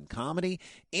sports and comedy,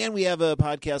 and we have a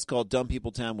podcast called Dumb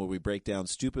People Town where we break down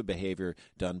stupid behavior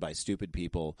done by stupid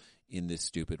people in this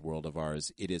stupid world of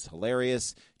ours. It is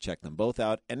hilarious. Check them both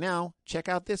out. And now, check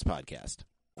out this podcast.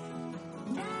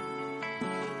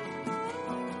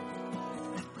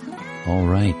 All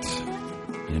right,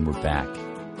 and we're back.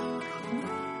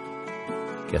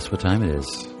 Guess what time it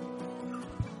is?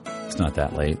 It's not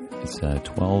that late. It's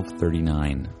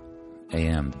 12:39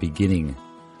 a.m., the beginning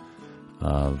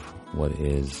of what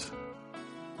is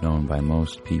known by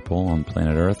most people on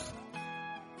planet Earth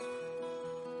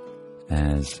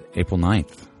as April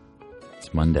 9th.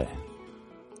 It's Monday.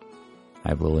 I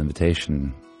have a little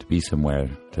invitation to be somewhere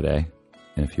today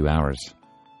in a few hours.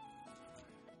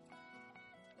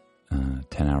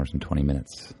 10 hours and 20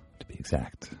 minutes, to be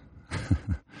exact.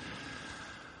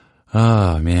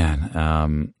 Oh,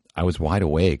 man. I was wide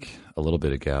awake a little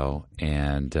bit ago,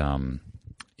 and,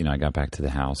 I got back to the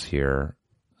house here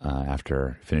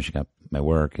after finishing up my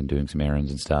work and doing some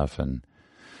errands and stuff, and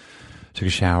took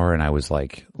a shower, and I was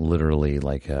like literally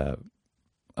like a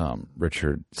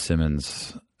Richard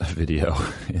Simmons video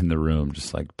in the room,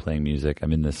 just like playing music.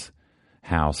 I'm in this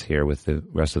house here with the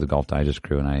rest of the Golf Digest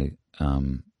crew, and I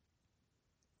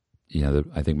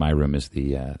think my room is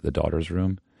the daughter's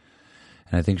room,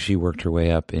 and I think she worked her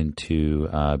way up into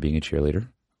being a cheerleader,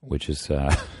 which is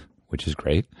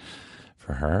great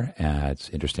for her. It's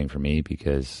interesting for me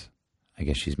because I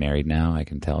guess she's married now. I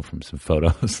can tell from some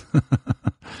photos.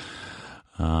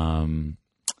 And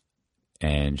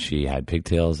she had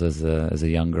pigtails as a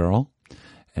young girl,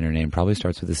 and her name probably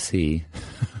starts with a C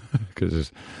because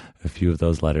there's a few of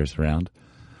those letters around.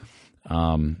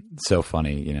 So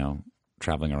funny,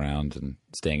 traveling around and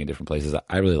staying in different places.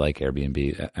 I really like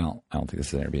Airbnb. I don't think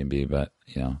this is an Airbnb, but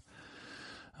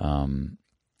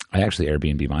I actually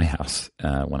Airbnb my house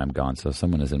when I'm gone. So if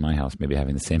someone is in my house, maybe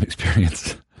having the same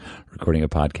experience, recording a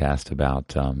podcast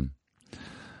about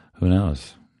who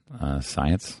knows,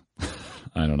 science.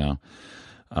 I don't know.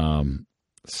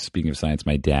 Speaking of science,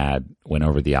 my dad went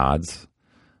over the odds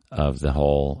of the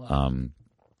whole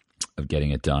of getting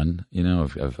it done.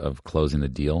 Of closing the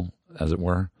deal, as it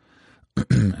were.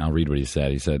 I'll read what he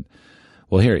said. He said,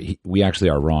 well, we actually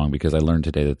are wrong because I learned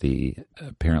today that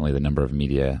apparently the number of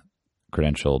media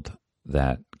credentialed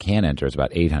that can enter is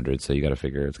about 800. So you got to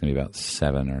figure it's going to be about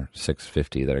 7 or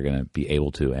 650 that are going to be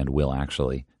able to and will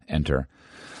actually enter.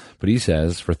 But he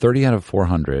says for 30 out of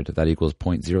 400, that equals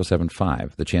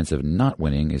 0.075. The chance of not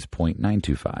winning is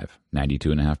 0.925,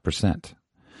 92.5%.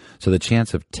 So the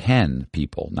chance of 10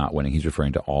 people not winning, he's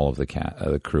referring to all of the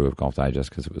crew of Golf Digest,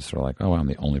 because it was sort of like, oh, I'm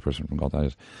the only person from Golf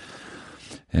Digest.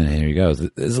 And here he goes. This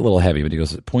is a little heavy, but he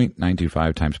goes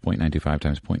 0.925 times 0.925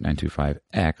 times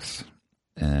 0.925x,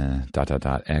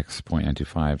 x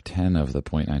 0.925. 10 of the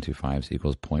 0.925s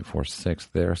equals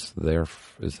 0.46. There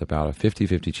is about a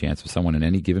 50-50 chance of someone in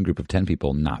any given group of 10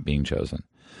 people not being chosen.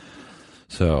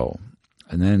 So...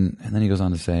 And then he goes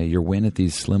on to say, your win at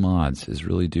these slim odds is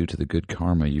really due to the good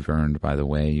karma you've earned by the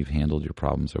way you've handled your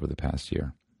problems over the past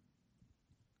year.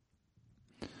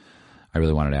 I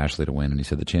really wanted Ashley to win, and he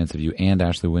said the chance of you and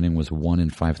Ashley winning was 1 in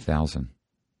 5,000.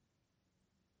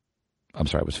 I'm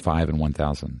sorry, it was 5 in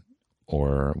 1,000,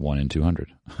 or 1 in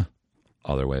 200.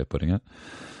 Other way of putting it.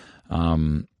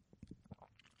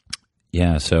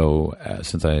 So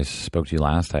since I spoke to you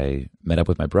last, I met up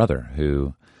with my brother,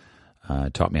 who...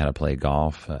 taught me how to play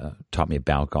golf, taught me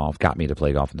about golf, got me to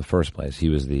play golf in the first place. He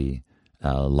was the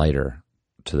lighter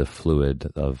to the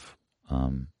fluid of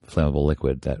flammable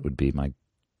liquid that would be my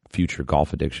future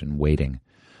golf addiction, waiting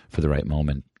for the right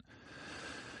moment.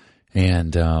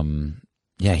 And,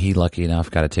 he, lucky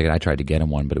enough, got a ticket. I tried to get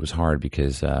him one, but it was hard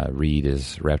because Reed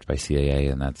is repped by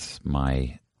CAA, and that's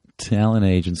my talent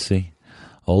agency.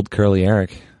 Old Curly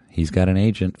Erik, he's got an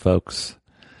agent, folks.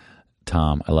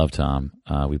 Tom, I love Tom.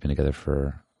 We've been together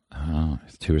for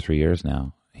 2 or 3 years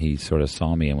now. He sort of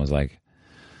saw me and was like,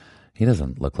 he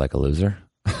doesn't look like a loser.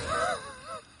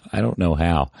 I don't know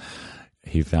how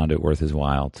he found it worth his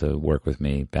while to work with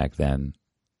me back then,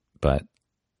 but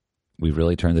we've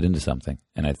really turned it into something,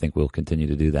 and I think we'll continue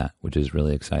to do that, which is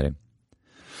really exciting.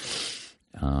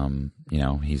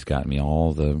 He's gotten me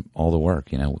all the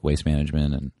work, waste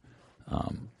management and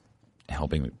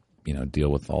helping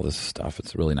deal with all this stuff.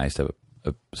 It's really nice to have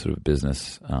a sort of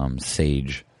business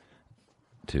sage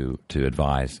to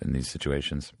advise in these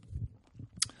situations.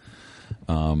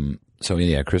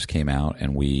 Chris came out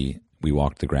and we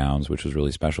walked the grounds, which was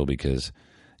really special because,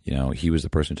 he was the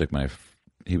person who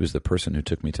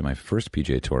took me to my first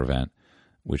PGA Tour event,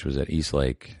 which was at East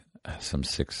Lake some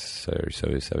 6 or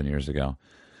 7 years ago.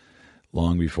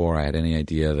 Long before I had any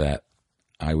idea that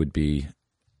I would be,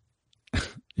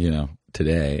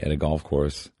 today at a golf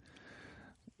course,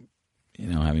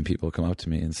 having people come up to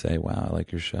me and say, wow, I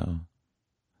like your show.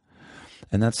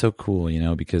 And that's so cool,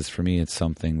 because for me, it's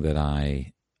something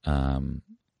that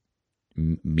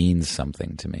means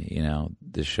something to me,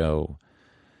 the show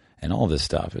and all this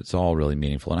stuff. It's all really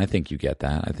meaningful. And I think you get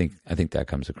that. I think that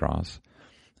comes across.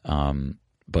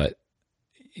 But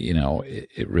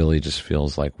it really just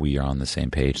feels like we are on the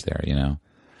same page there,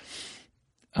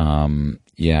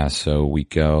 So we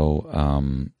go out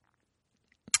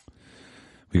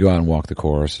and walk the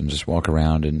course and just walk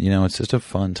around, and it's just a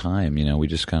fun time. We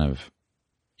just kind of,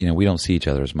 we don't see each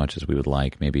other as much as we would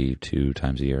like, maybe 2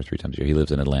 times a year, 3 times a year. He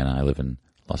lives in Atlanta, I live in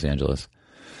Los Angeles.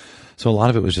 So a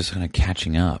lot of it was just kind of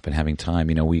catching up and having time.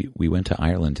 We went to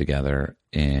Ireland together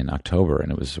in October,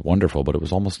 and it was wonderful, but it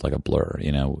was almost like a blur.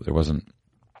 There wasn't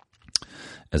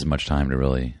as much time to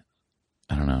really,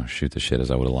 I don't know, shoot the shit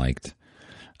as I would have liked.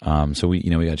 So we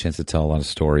got a chance to tell a lot of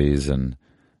stories and,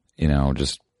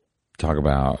 just talk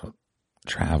about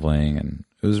traveling, and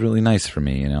it was really nice for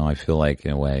me. I feel like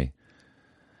in a way,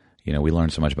 we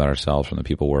learned so much about ourselves from the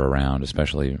people we're around,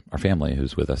 especially our family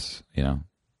who's with us,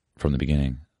 from the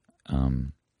beginning. I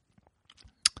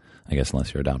guess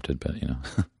unless you're adopted, but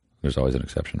there's always an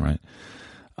exception, right?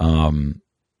 And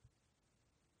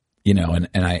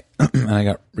I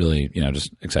got really,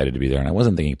 just excited to be there, and I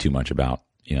wasn't thinking too much about,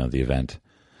 the event,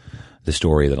 the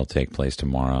story that'll take place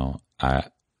tomorrow. I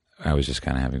was just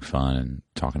kind of having fun and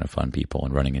talking to fun people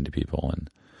and running into people,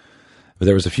 but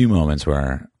there was a few moments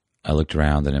where I looked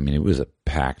around, and it was a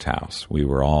packed house. We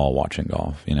were all watching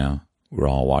golf, we were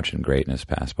all watching greatness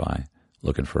pass by,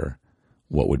 looking for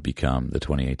what would become the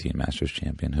 2018 Masters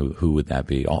champion. Who would that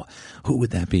be? Who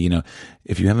would that be?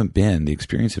 If you haven't been, the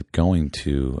experience of going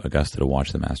to Augusta to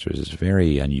watch the Masters is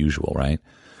very unusual, right?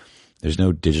 There's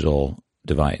no digital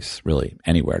device really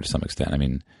anywhere to some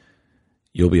extent.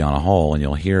 You'll be on a hole and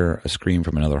you'll hear a scream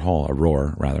from another hole, a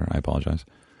roar rather. I apologize.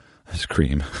 A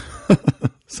scream.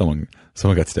 Someone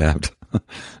got stabbed.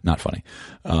 Not funny.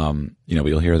 But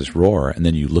you'll hear this roar, and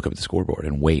then you look up at the scoreboard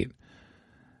and wait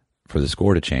for the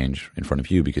score to change in front of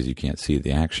you because you can't see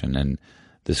the action. And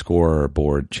the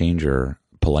scoreboard changer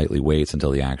politely waits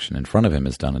until the action in front of him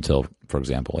is done, until, for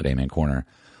example, at Amen Corner,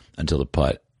 until the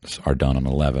putts are done on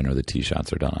 11 or the tee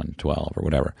shots are done on 12 or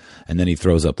whatever. And then he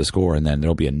throws up the score, and then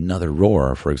there'll be another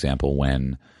roar, for example,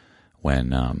 when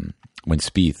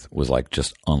Spieth was like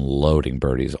just unloading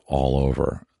birdies all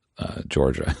over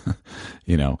Georgia.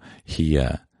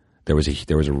 There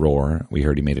was a roar. We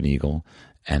heard he made an eagle,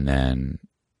 and then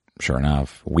sure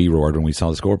enough, we roared when we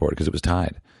saw the scoreboard because it was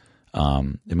tied.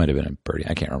 It might have been a birdie.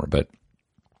 I can't remember. But,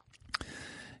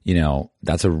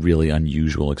 that's a really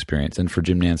unusual experience. And for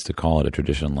Jim Nantz to call it a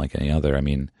tradition like any other,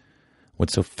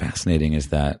 what's so fascinating is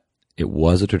that it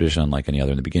was a tradition unlike any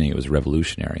other in the beginning. It was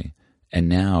revolutionary. And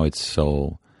now it's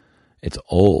old,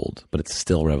 but it's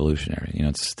still revolutionary.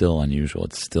 It's still unusual.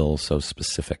 It's still so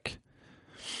specific.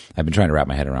 I've been trying to wrap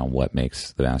my head around what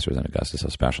makes the Masters and Augusta so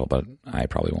special, but I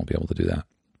probably won't be able to do that.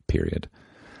 Period.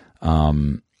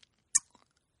 And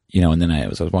then I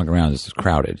was walking around, it was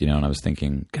crowded, and I was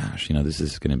thinking, gosh, this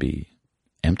is going to be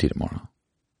empty tomorrow.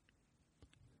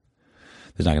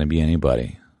 There's not going to be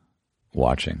anybody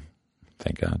watching,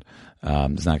 thank God.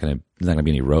 There's not going to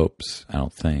be any ropes, I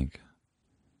don't think.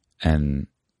 And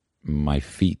my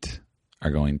feet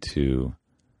are going to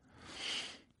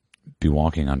be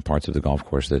walking on parts of the golf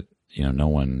course that, no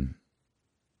one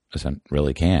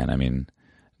really can.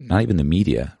 Not even the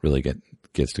media really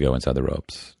gets to go inside the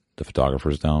ropes. The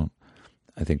photographers don't.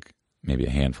 I think maybe a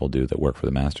handful do that work for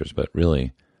the Masters, but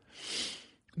really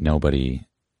nobody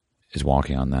is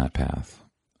walking on that path.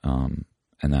 And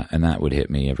that would hit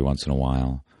me every once in a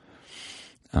while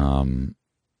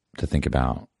to think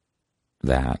about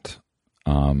that.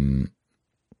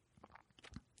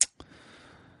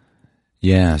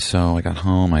 So I got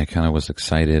home. I kind of was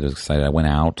excited. I went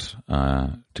out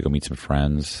to go meet some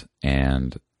friends,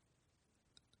 and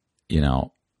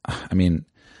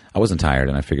I wasn't tired,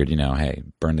 and I figured, hey,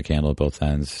 burn the candle at both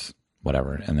ends,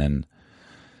 whatever. And then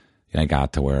I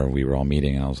got to where we were all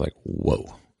meeting, and I was like,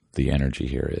 whoa, the energy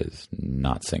here is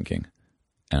not sinking.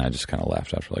 And I just kind of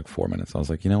left after like 4 minutes. I was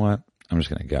like, you know what? I'm just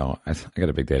going to go. I got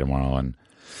a big day tomorrow, and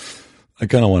I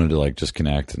kind of wanted to like just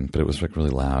connect, but it was like really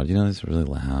loud. It's really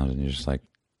loud, and you're just like,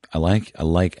 I like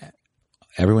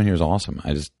everyone here is awesome.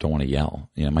 I just don't want to yell.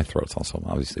 My throat's also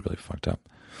obviously really fucked up.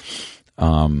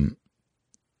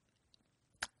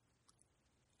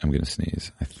 I'm going to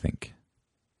sneeze, I think.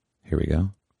 Here we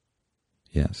go.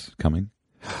 Yes, coming.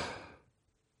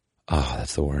 Oh,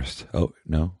 that's the worst. Oh,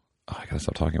 no. Oh, I got to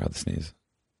stop talking about the sneeze.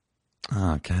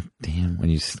 Oh, God damn. When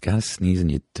you got to sneeze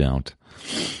and you don't.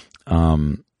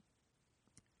 It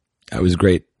was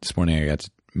great this morning. I got to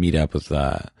meet up with,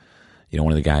 one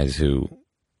of the guys who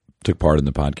took part in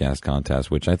the podcast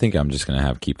contest, which I think I'm just going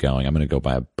to keep going. I'm going to go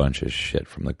buy a bunch of shit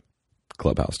from the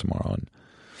clubhouse tomorrow, and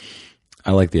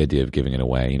I like the idea of giving it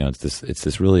away. It's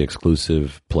this really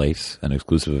exclusive place, an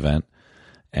exclusive event,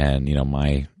 and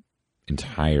my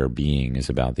entire being is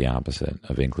about the opposite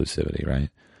of inclusivity, right?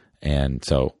 And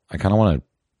so I kind of want to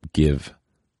give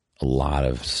a lot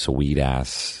of sweet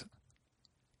ass,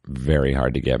 very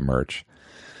hard to get merch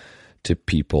to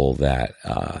people that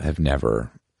have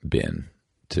never been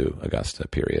to Augusta,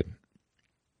 period.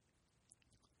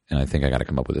 And I think I got to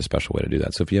come up with a special way to do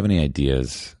that. So if you have any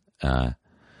ideas,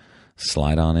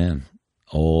 slide on in.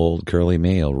 Old curly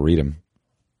me, I'll read them.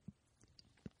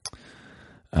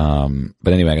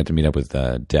 But anyway, I got to meet up with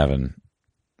Devin,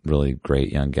 really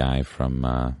great young guy from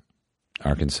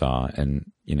Arkansas. And,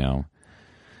 you know,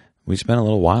 we spent a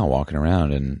little while walking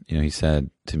around. And, you know, he said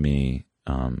to me,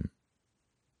 I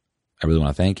really want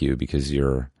to thank you because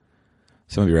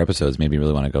some of your episodes made me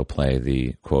really want to go play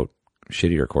the, quote,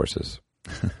 shittier courses.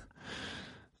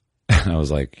 And I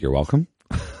was like, you're welcome.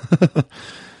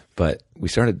 But we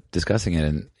started discussing it.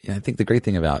 And I think the great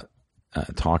thing about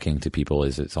talking to people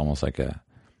is it's almost like a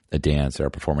dance or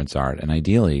a performance art. And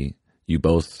ideally, you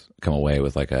both come away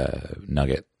with like a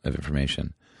nugget of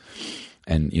information.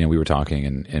 And, you know, we were talking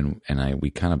and we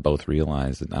kind of both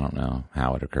realized that, I don't know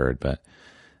how it occurred, but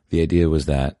the idea was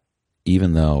that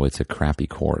even though it's a crappy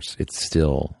course, it's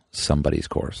still somebody's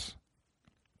course.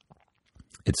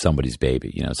 It's somebody's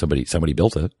baby. You know, somebody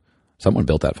built it. Someone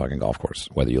built that fucking golf course,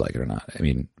 whether you like it or not. I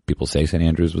mean, people say St.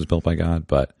 Andrews was built by God,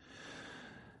 but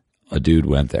a dude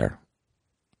went there,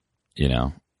 you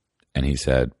know, and he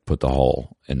said, put the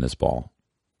hole in this ball.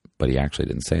 But he actually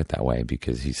didn't say it that way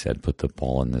because he said, put the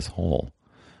ball in this hole.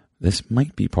 This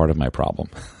might be part of my problem.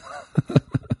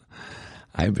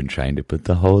 I've been trying to put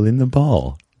the hole in the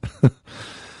ball.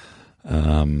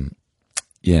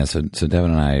 Yeah, so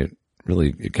Devin and I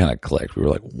really, it kind of clicked. We were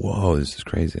like, whoa, this is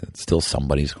crazy. It's still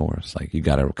somebody's course. Like, you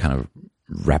got to kind of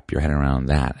wrap your head around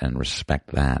that and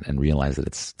respect that and realize that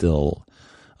it's still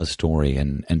a story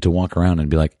and to walk around and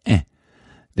be like,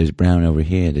 there's brown over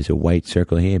here, there's a white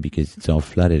circle here because it's all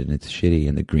flooded and it's shitty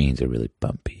and the greens are really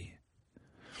bumpy.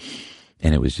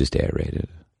 And it was just aerated.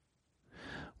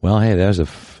 Well, hey, there's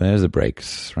the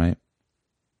breaks, right?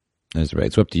 There's the breaks.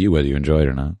 It's up to you whether you enjoy it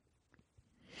or not.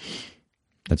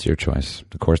 That's your choice.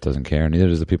 The course doesn't care. Neither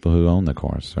does the people who own the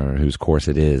course or whose course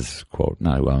it is, quote,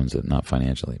 not who owns it, not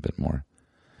financially, but more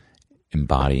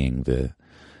embodying the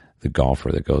golfer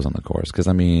that goes on the course. Because,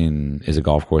 I mean, is a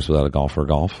golf course without a golfer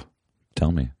golf?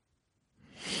 Tell me.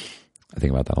 I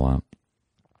think about that a lot.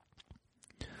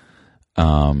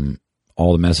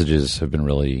 All the messages have been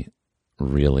really,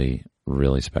 really,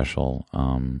 really special.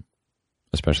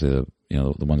 Especially the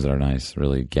ones that are nice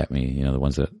really get me. You know, the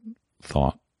ones that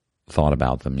thought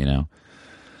about them.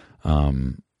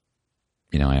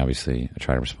 I obviously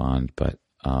try to respond, but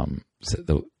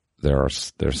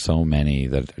there's so many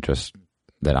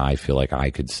that I feel like I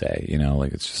could say.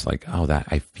 Like it's just like, oh, that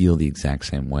I feel the exact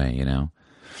same way.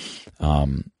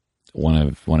 One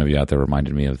of you out there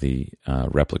reminded me of the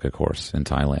replica course in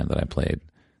Thailand that I played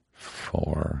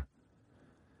for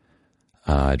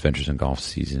Adventures in Golf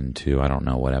Season 2. I don't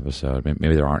know what episode.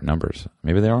 Maybe there aren't numbers.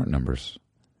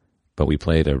 But we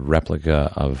played a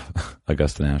replica of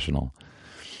Augusta National.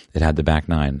 It had the back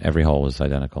nine. Every hole was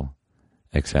identical,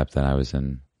 except that I was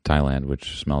in Thailand,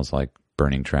 which smells like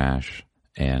burning trash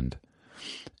and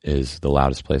is the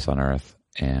loudest place on earth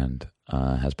and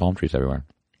has palm trees everywhere.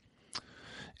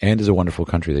 And is a wonderful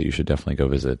country that you should definitely go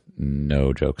visit.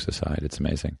 No jokes aside, it's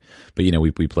amazing. But,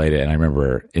 we played it, and I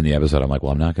remember in the episode, I'm like,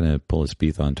 well, I'm not going to pull a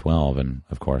Spieth on 12, and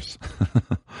of course,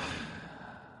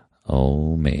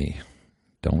 oh, me.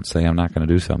 Don't say I'm not going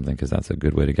to do something, because that's a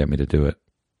good way to get me to do it.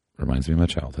 Reminds me of my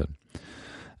childhood.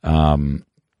 Someone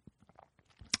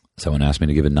asked me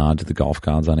to give a nod to the golf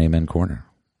gods on Amen Corner.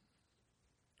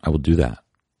 I will do that.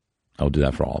 I will do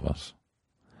that for all of us.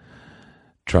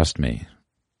 Trust me.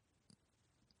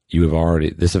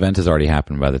 This event has already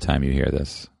happened by the time you hear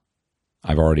this.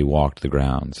 I've already walked the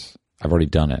grounds. I've already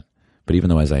done it. But even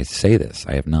though as I say this,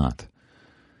 I have not,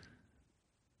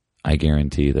 I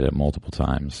guarantee that at multiple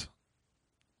times,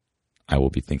 I will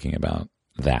be thinking about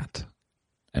that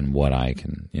and what I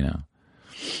can,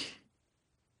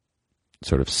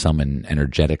 sort of summon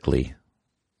energetically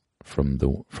from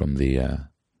the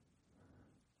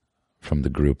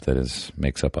group that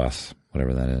makes up us,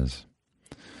 whatever that is.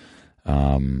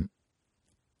 And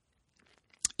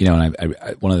I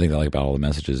one of the things I like about all the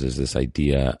messages is this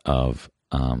idea of,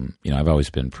 I've always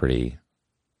been pretty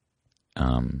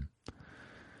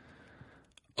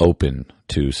open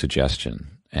to suggestions,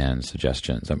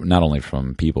 not only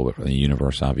from people, but from the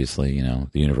universe, obviously. The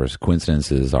universe,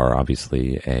 coincidences are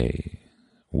obviously a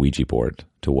Ouija board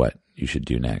to what you should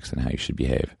do next and how you should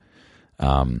behave.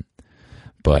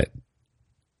 But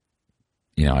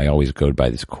I always go by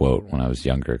this quote when I was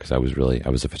younger because I was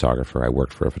a photographer. I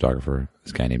worked for a photographer,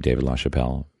 this guy named David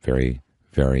LaChapelle, very,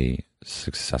 very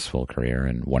successful career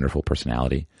and wonderful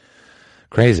personality.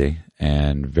 Crazy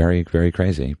and very, very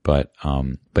crazy. But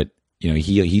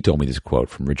he told me this quote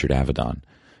from Richard Avedon,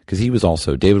 because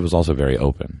David was also very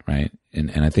open, right?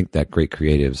 And I think that great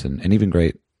creatives and even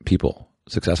great people,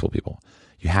 successful people,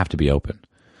 you have to be open.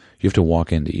 You have to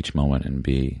walk into each moment and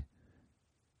be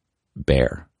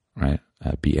bare, right?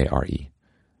 B-A-R-E.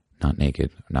 Not naked,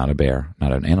 not a bear,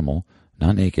 not an animal,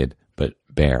 not naked, but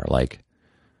bare, like,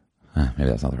 maybe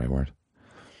that's not the right word.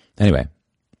 Anyway,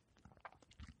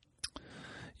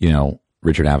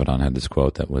 Richard Avedon had this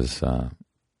quote that was,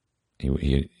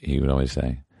 he would always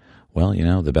say, well,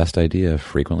 the best idea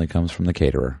frequently comes from the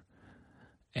caterer.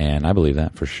 And I believe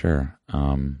that for sure.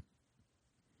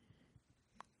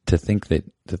 To think that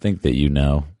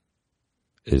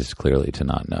is clearly to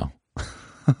not know.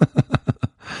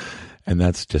 And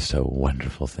that's just a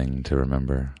wonderful thing to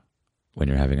remember when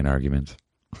you're having an argument.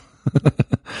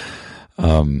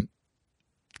 My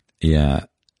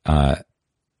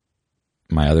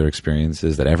other experience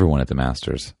is that everyone at the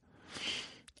Masters,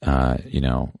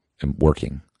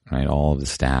 working, right? All of the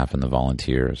staff and the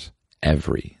volunteers,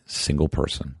 every single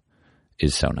person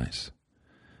is so nice.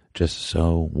 Just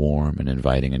so warm and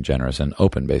inviting and generous and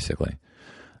open, basically.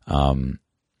 So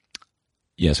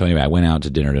anyway, I went out to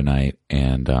dinner tonight,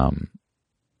 and I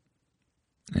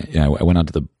went out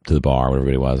to the bar where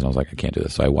everybody was, and I was like, I can't do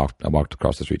this. So I walked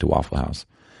across the street to Waffle House,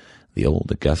 the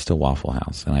old Augusta Waffle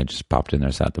House, and I just popped in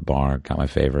there, sat at the bar, got my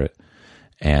favorite,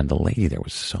 and the lady there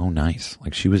was so nice.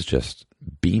 Like, she was just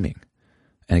beaming.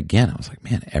 And again, I was like,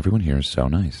 man, everyone here is so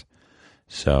nice.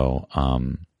 So I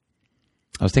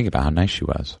was thinking about how nice she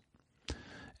was,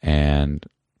 and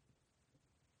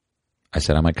I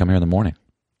said I might come here in the morning,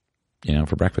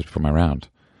 for breakfast before my round,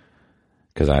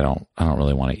 because I don't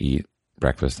really want to eat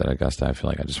breakfast at Augusta. I feel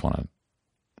like I just want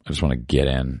to get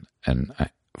in, and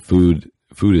food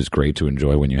is great to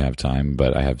enjoy when you have time,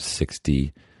 but I have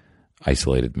 60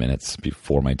 isolated minutes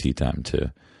before my tea time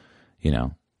to, I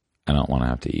don't want to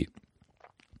have to eat.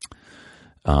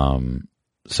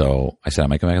 So I said I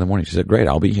might come back in the morning. She said, great,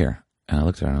 I'll be here. And I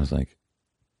looked at her and I was like,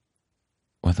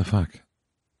 what the fuck?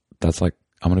 That's like,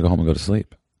 I'm going to go home and go to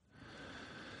sleep.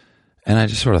 And I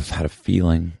just sort of had a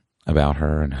feeling about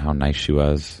her and how nice she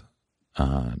was,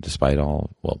 despite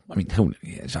all, I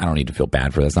don't need to feel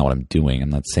bad for her. That's not what I'm doing. I'm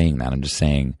not saying that. I'm just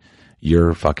saying,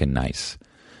 you're fucking nice.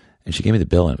 And she gave me the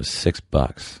bill, and it was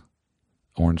 $6.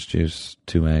 Orange juice,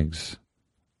 2 eggs,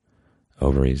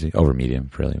 over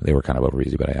medium, really. They were kind of over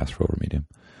easy, but I asked for over medium.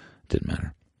 Didn't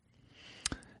matter.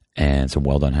 And some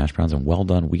well done hash browns and well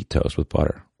done wheat toast with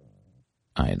butter.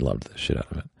 I loved the shit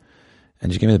out of it.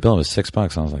 And she gave me the bill. It was $6.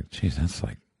 And I was like, geez, that's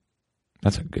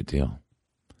a good deal.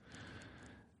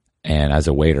 And as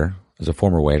a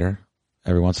former waiter,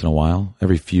 every once in a while,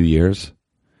 every few years,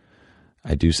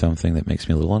 I do something that makes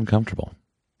me a little uncomfortable.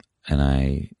 And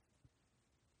I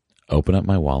open up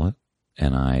my wallet,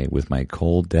 and I, with my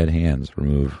cold, dead hands,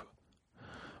 remove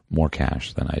more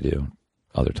cash than I do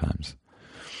other times.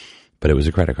 But it was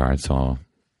a credit card, so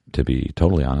to be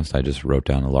totally honest, I just wrote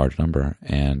down a large number.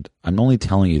 And I'm only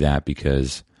telling you that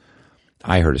because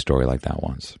I heard a story like that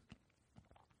once.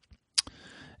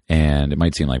 And it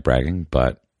might seem like bragging,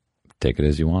 but take it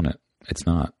as you want it. It's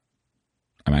not.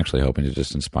 I'm actually hoping to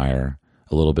just inspire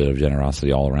a little bit of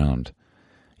generosity all around.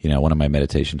 One of my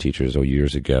meditation teachers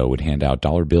years ago would hand out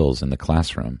dollar bills in the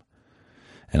classroom.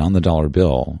 And on the dollar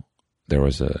bill, there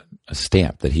was a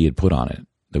stamp that he had put on it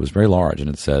that was very large, and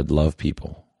it said, love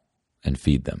people and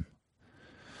feed them.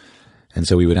 And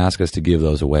so he would ask us to give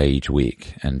those away each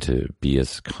week and to be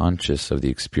as conscious of the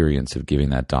experience of giving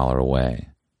that dollar away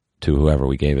to whoever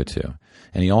we gave it to.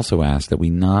 And he also asked that we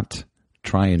not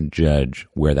try and judge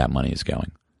where that money is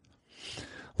going.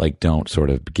 Like, don't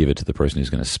sort of give it to the person who's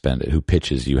going to spend it, who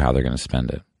pitches you how they're going to spend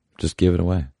it. Just give it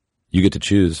away. You get to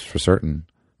choose for certain,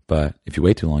 but if you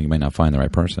wait too long, you might not find the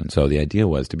right person. So the idea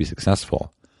was to be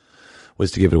successful was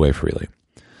to give it away freely.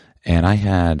 And I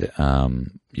had,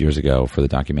 years ago, for the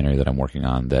documentary that I'm working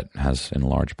on that has in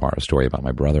large part a story about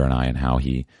my brother and I and how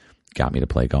he got me to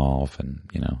play golf and,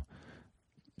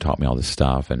 taught me all this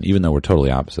stuff. And even though we're totally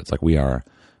opposites, like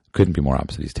couldn't be more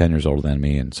opposite. He's 10 years older than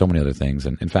me and so many other things.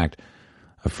 And in fact,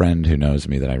 a friend who knows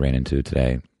me that I ran into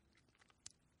today,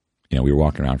 we were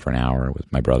walking around for an hour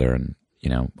with my brother and,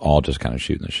 all just kind of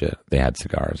shooting the shit. They had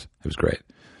cigars. It was great.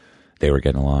 They were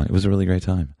getting along. It was a really great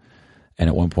time. And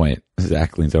at one point,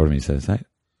 Zach leans over to me and says, is that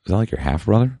like your half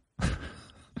brother?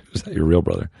 Was that your real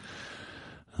brother?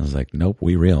 I was like, nope,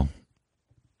 we real.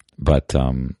 But,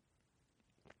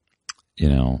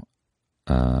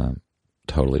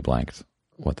 totally blanked.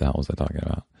 What the hell was I talking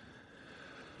about?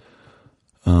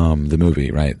 The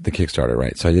movie, right? The Kickstarter,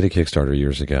 right? So I did a Kickstarter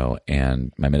years ago,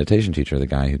 and my meditation teacher, the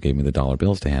guy who gave me the dollar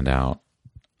bills to hand out,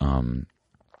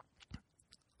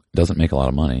 doesn't make a lot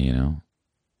of money, you know.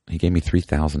 He gave me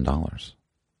 $3,000.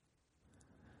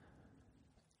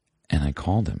 And I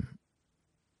called him,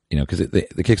 you know, because the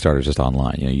Kickstarter is just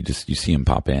online. You know, you see him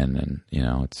pop in, and you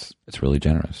know it's really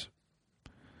generous.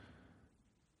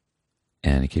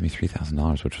 And he gave me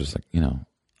 $3,000, which was like, you know,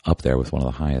 up there with one of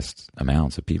the highest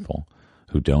amounts of people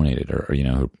who donated, or you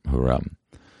know, who what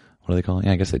do they call it?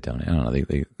 Yeah, I guess they donate. I don't know.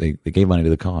 They gave money to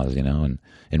the cause, you know, and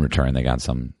in return they got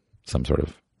some sort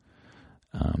of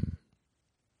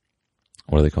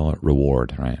what do they call it?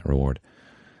 Reward, right? Reward.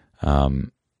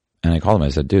 And I called him. I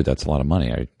said, "Dude, that's a lot of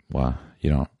money. Wow, you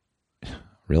don't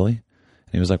really?"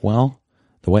 And he was like, "Well,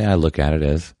 the way I look at it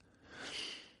is,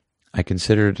 I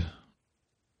considered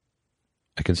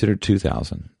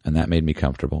 2,000, and that made me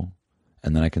comfortable.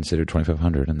 And then I considered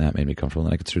 2,500, and that made me comfortable.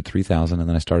 And then I considered 3,000, and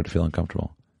then I started to feel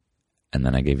uncomfortable. And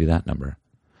then I gave you that number."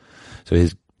 So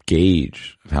his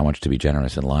gauge of how much to be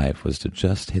generous in life was to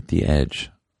just hit the edge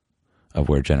of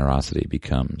where generosity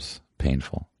becomes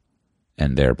painful,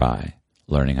 and thereby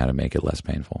learning how to make it less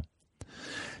painful.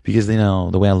 Because, you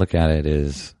know, the way I look at it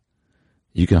is,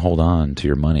 you can hold on to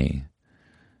your money,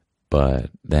 but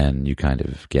then you kind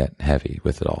of get heavy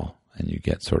with it all, and you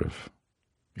get sort of,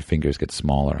 your fingers get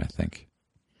smaller, I think.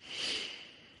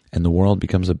 And the world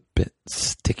becomes a bit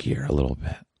stickier a little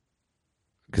bit,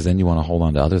 because then you want to hold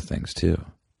on to other things too.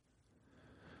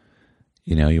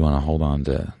 You know, you want to hold on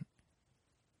to,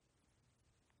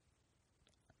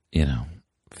 you know,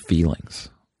 feelings.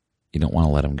 You don't want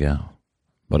to let them go.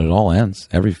 But it all ends.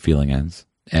 Every feeling ends.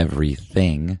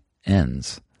 Everything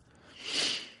ends.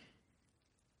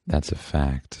 That's a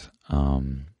fact.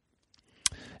 And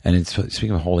it's,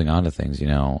 speaking of holding on to things, you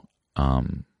know,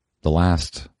 the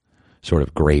last sort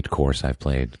of great course I've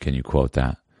played, can you quote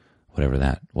that? Whatever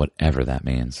that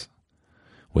means,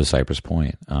 was Cypress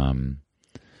Point.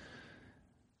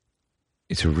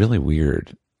 It's a really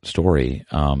weird story.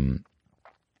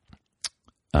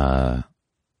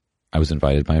 I was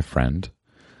invited by a friend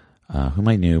whom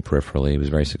I knew peripherally. He was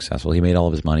very successful. He made all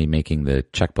of his money making the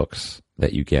checkbooks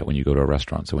that you get when you go to a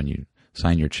restaurant. So when you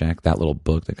sign your check, that little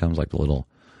book that comes, like the little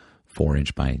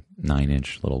 4-inch by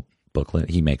 9-inch little booklet,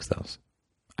 he makes those,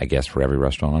 I guess, for every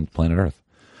restaurant on planet Earth,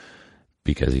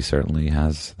 because he certainly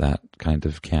has that kind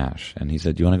of cash. And he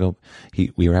said, "Do you want to go?"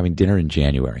 We were having dinner in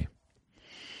January.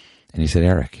 And he said,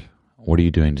 "Erik, what are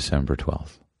you doing December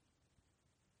 12th?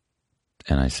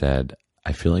 And I said,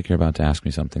 "I feel like you're about to ask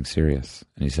me something serious."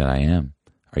 And he said, "I am.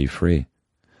 Are you free?"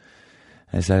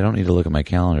 And I said, "I don't need to look at my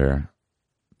calendar,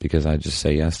 because I just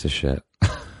say yes to shit."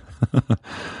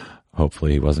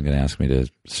 Hopefully he wasn't going to ask me to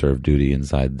serve duty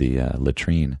inside the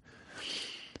latrine.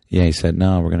 Yeah, he said,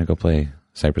 "No, we're going to go play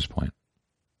Cypress Point.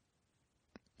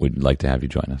 We'd like to have you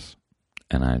join us."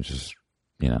 And I just,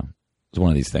 you know, it was one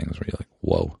of these things where you're like,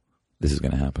 whoa, this is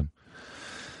going to happen.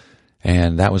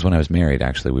 And that was when I was married,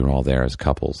 actually. We were all there as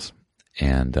couples.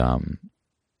 And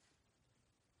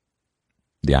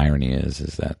the irony is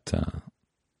that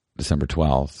December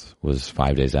 12th was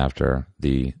 5 days after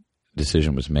the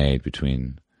decision was made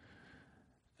between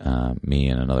me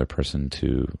and another person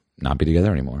to not be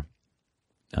together anymore.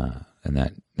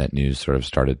 And that news sort of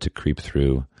started to creep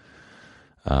through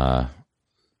the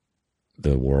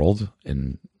world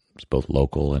in both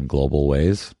local and global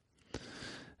ways.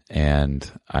 And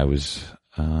I was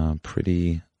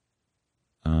pretty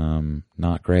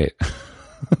not great.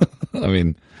 I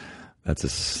mean, that's a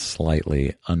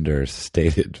slightly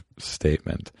understated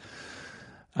statement.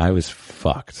 I was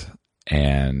fucked.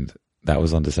 And that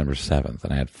was on December 7th.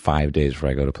 And I had 5 days before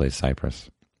I go to play Cypress.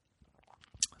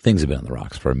 Things have been on the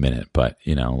rocks for a minute, but,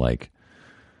 you know, like,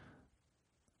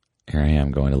 here I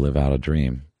am going to live out a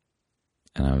dream.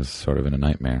 And I was sort of in a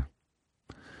nightmare.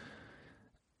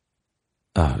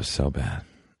 Oh, it was so bad.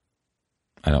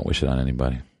 I don't wish it on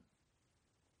anybody.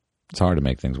 It's hard to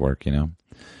make things work, you know?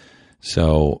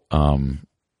 So,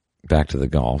 back to the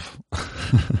golf.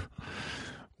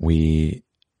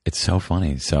 It's so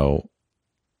funny. So,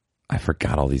 I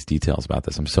forgot all these details about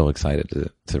this. I'm so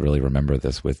excited to really remember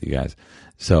this with you guys.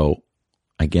 So,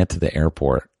 I get to the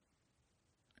airport,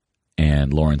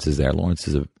 and Lawrence is there. Lawrence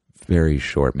is a very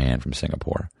short man from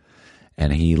Singapore,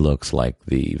 and he looks like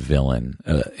the villain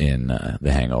in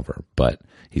The Hangover, but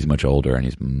he's much older, and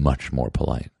he's much more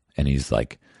polite, and he's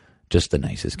like just the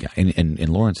nicest guy. And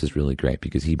Lawrence is really great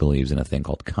because he believes in a thing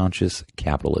called conscious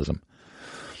capitalism,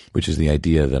 which is the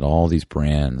idea that all these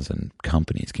brands and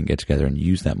companies can get together and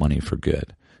use that money for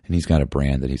good. And he's got a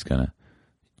brand that he's going to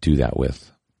do that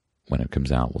with when it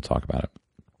comes out. We'll talk about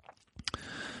it.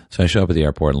 So I show up at the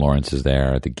airport, and Lawrence is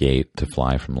there at the gate to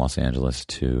fly from Los Angeles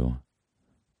to,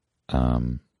 I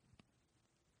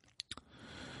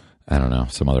don't know,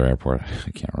 some other airport.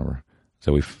 I can't remember.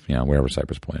 So wherever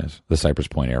Cypress Point is, the Cypress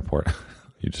Point airport,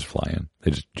 you just fly in.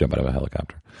 They just jump out of a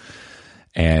helicopter.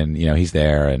 And, he's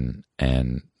there, and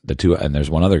there's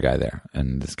one other guy there,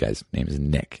 and this guy's name is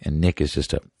Nick. And Nick is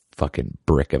just a fucking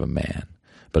brick of a man,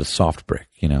 but a soft brick,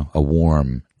 a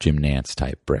warm Jim Nance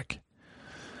type brick.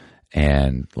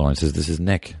 And Lawrence says, "This is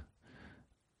Nick."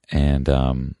 And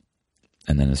then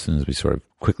as soon as we sort of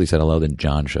quickly said hello, then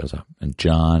John shows up. And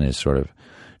John is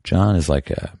like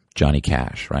a Johnny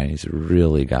Cash, right? He's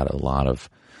really got a lot of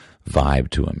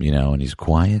vibe to him, and he's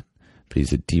quiet, but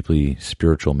he's a deeply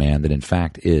spiritual man that in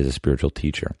fact is a spiritual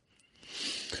teacher.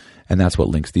 And that's what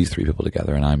links these three people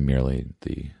together. And I'm merely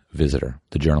the visitor,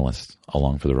 the journalist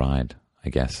along for the ride, I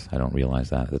guess. I don't realize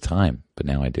that at the time, but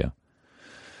now I do.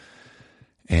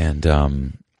 And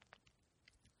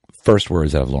first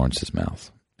words out of Lawrence's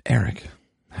mouth, "Erik,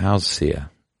 how's Sia?"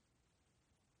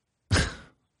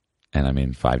 And I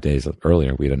mean, 5 days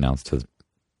earlier, we'd announced that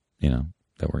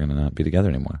we're going to not be together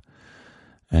anymore.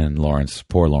 And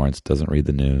poor Lawrence, doesn't read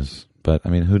the news. But I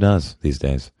mean, who does these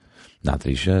days? Not that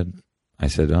he should. I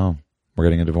said, "Oh, we're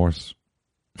getting a divorce."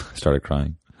 I started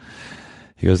crying.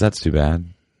 He goes, "That's too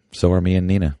bad. So are me and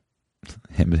Nina."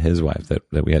 Him and his wife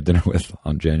that we had dinner with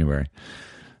on January.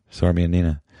 "So are me and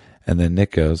Nina." And then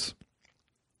Nick goes,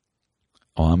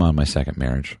 "Oh, I'm on my second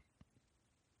marriage."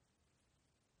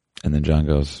 And then John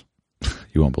goes,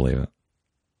 "You won't believe it."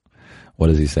 What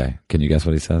does he say? Can you guess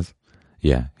what he says?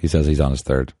 Yeah, he says he's on his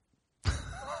third.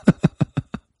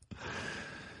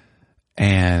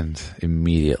 And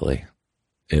immediately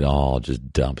it all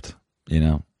just dumped,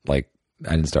 like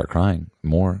I didn't start crying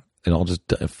more. It all just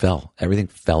fell. Everything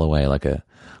fell away like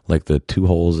the two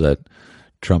holes at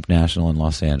Trump National in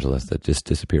Los Angeles that just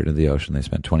disappeared into the ocean. They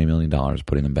spent $20 million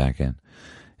putting them back in.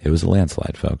 It was a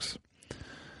landslide, folks.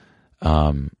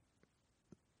 So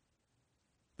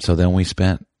then we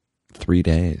spent 3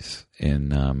 days in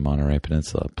Monterey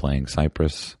Peninsula playing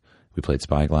Cypress. We played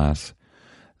Spyglass.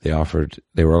 They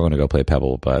were all going to go play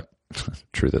Pebble, but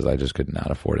truth is I just could not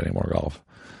afford any more golf.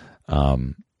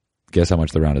 Guess how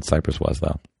much the round at Cypress was,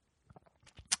 though?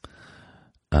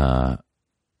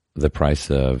 The price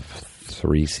of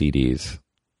 3 CDs.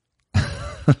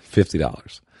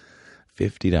 $50.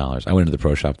 $50. I went into the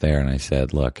pro shop there and I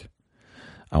said, "Look,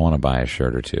 I want to buy a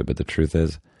shirt or two, but the truth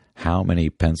is, how many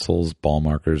pencils, ball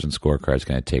markers, and scorecards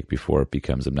can I take before it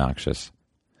becomes obnoxious?"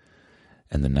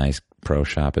 And the nice pro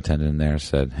shop attendant in there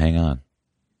said, "Hang on."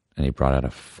 And he brought out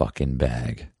a fucking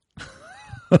bag.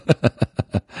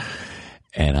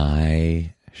 And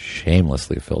I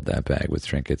shamelessly filled that bag with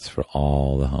trinkets for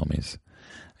all the homies.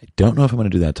 I don't know if I'm going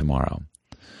to do that tomorrow.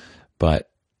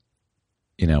 But,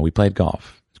 we played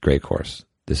golf. It's a great course.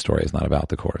 This story is not about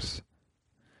the course.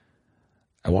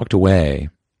 I walked away.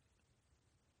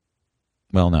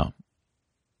 Well, no.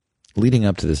 Leading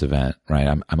up to this event, right,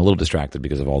 I'm a little distracted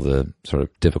because of all the sort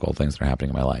of difficult things that are happening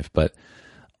in my life. But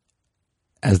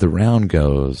as the round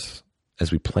goes,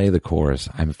 as we play the course,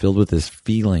 I'm filled with this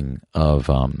feeling of,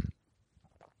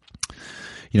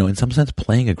 in some sense,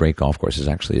 playing a great golf course is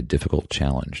actually a difficult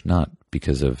challenge, not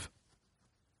because of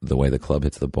the way the club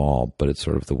hits the ball, but it's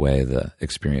sort of the way the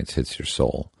experience hits your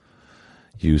soul.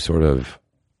 You sort of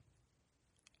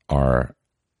are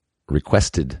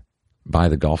requested by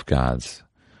the golf gods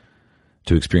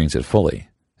to experience it fully.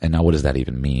 And now what does that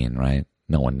even mean, right?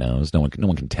 No one knows. No one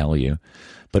can tell you.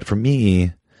 But for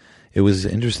me, it was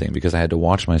interesting because I had to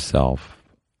watch myself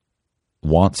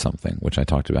want something, which I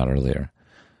talked about earlier.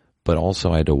 But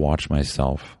also I had to watch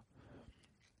myself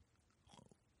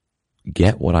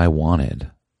get what I wanted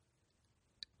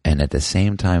and at the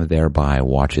same time thereby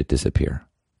watch it disappear.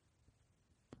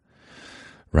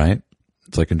 Right?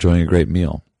 It's like enjoying a great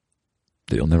meal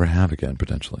that you'll never have again,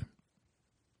 potentially.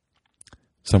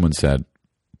 Someone said,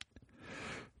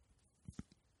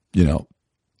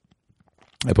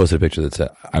 I posted a picture that said,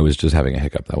 "I was just having a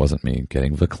hiccup. That wasn't me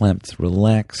getting verklempt.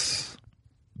 Relax."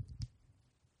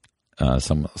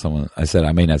 Someone, I said,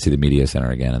 "I may not see the media center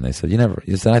again." And they said,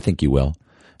 You said, "I think you will."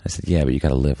 I said, "Yeah, but you got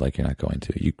to live like you're not going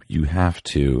to. You have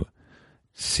to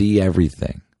see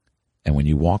everything. And when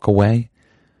you walk away,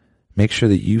 make sure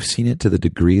that you've seen it to the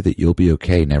degree that you'll be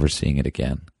okay never seeing it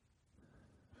again."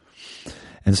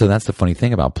 And so that's the funny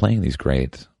thing about playing these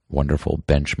great, wonderful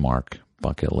benchmark,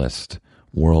 bucket list,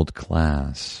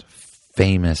 world-class,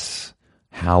 famous,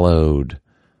 hallowed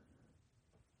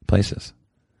places.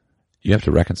 You have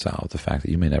to reconcile with the fact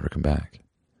that you may never come back.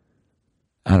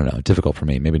 I don't know, difficult for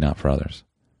me, maybe not for others.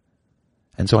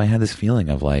 And so I had this feeling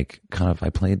of like,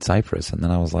 I played Cypress, and then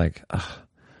I was like, ugh,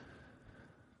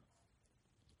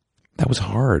 that was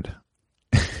hard.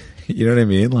 You know what I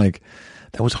mean? Like,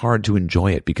 that was hard to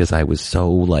enjoy it because I was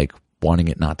so like wanting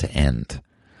it not to end.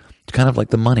 It's kind of like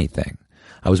the money thing.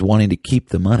 I was wanting to keep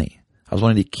the money. I was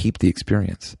wanting to keep the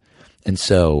experience. And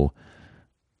so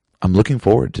I'm looking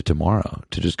forward to tomorrow,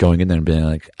 to just going in there and being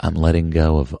like, I'm letting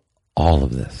go of all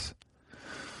of this.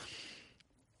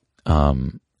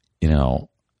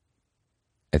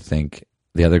 I think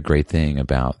the other great thing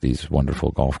about these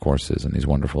wonderful golf courses and these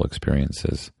wonderful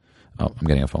experiences. Oh, I'm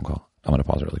getting a phone call. I'm going to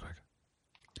pause it really quick.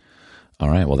 All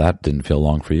right. Well, that didn't feel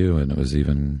long for you, and it was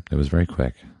very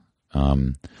quick.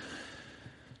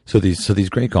 So these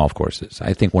great golf courses,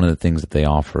 I think one of the things that they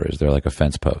offer is they're like a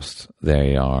fence post.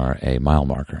 They are a mile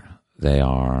marker. They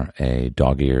are a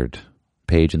dog-eared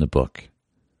page in the book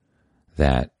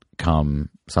that come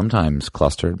sometimes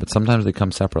clustered, but sometimes they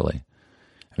come separately.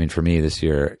 I mean, for me this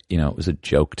year, it was a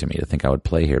joke to me to think I would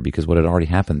play here because what had already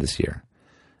happened this year.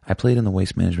 I played in the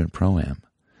Waste Management Pro-Am.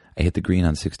 I hit the green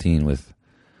on 16 with,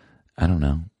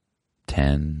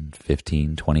 10,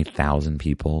 15, 20,000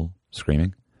 people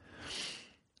screaming.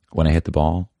 When I hit the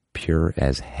ball, pure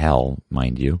as hell,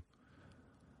 mind you,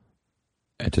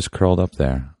 it just curled up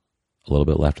there, a little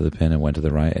bit left of the pin and went to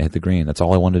the right. I hit the green. That's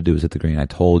all I wanted to do was hit the green. I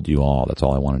told you all that's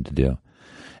all I wanted to do.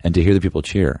 And to hear the people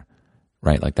cheer,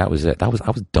 right? Like that was it. I was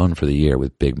done for the year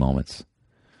with big moments.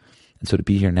 And so to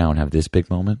be here now and have this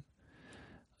big moment,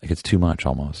 like it's too much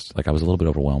almost. Like I was a little bit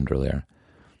overwhelmed earlier.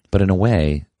 But in a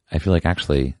way, I feel like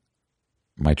actually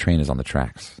my train is on the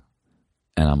tracks.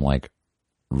 And I'm like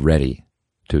ready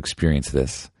to experience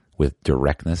this with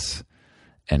directness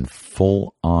and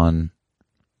full on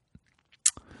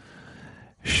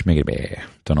schmiggity.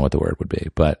 Don't know what the word would be,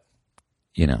 but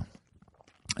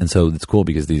and so it's cool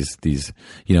because these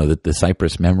the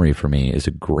Cypress memory for me is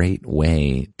a great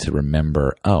way to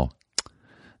remember, oh,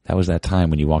 that was that time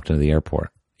when you walked into the airport.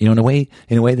 In a way,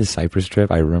 the Cypress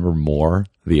trip, I remember more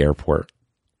the airport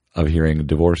of hearing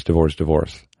divorce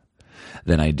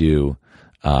than I do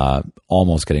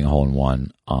almost getting a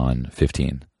hole-in-one on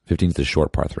 15. 15 is the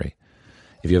short par 3.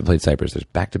 If you haven't played Cypress, there's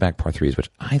back-to-back par 3s, which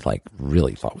I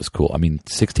really thought was cool. I mean,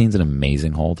 16 is an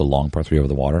amazing hole, the long par 3 over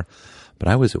the water, but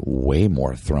I was way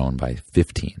more thrown by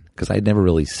 15 because I had never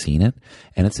really seen it,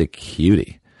 and it's a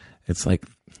cutie. It's like a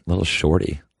little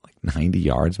shorty, like 90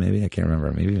 yards maybe. I can't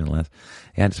remember, maybe even less.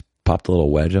 Yeah, I just popped a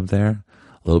little wedge up there,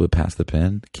 a little bit past the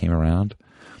pin, came around.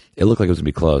 It looked like it was going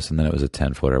to be close, and then it was a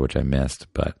 10-footer, which I missed,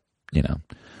 but,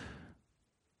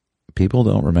 people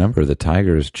don't remember the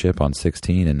Tigers' chip on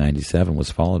 16 in 97 was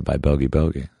followed by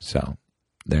bogey. So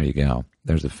there you go.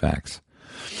 There's the facts.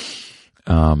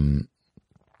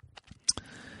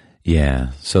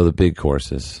 Yeah. So the big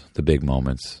courses, the big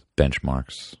moments,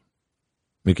 benchmarks,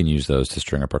 we can use those to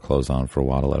string up our clothes on for a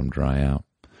while to let them dry out.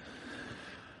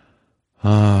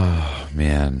 Oh,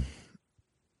 man.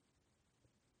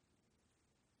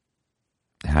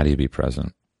 How do you be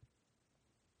present?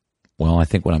 Well, I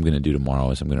think what I'm going to do tomorrow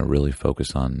is I'm going to really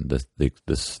focus on the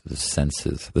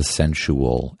senses, the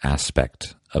sensual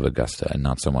aspect of Augusta, and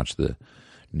not so much the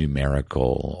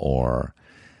numerical or.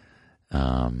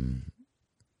 I'm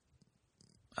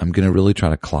going to really try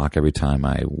to clock every time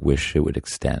I wish it would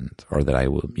extend, or that I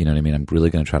will. You know what I mean? I'm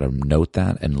really going to try to note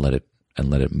that and let it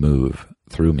move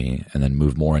through me, and then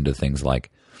move more into things like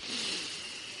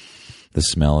the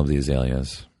smell of the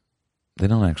azaleas. They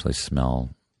don't actually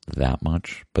smell that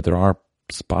much, but there are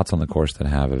spots on the course that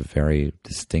have a very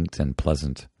distinct and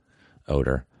pleasant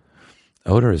odor.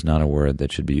 Odor is not a word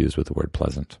that should be used with the word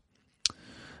pleasant.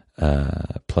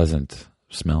 Pleasant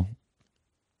smell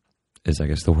is, I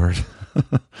guess, the word.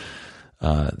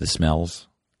 The smells.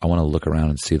 I want to look around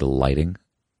and see the lighting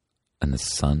and the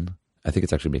sun. I think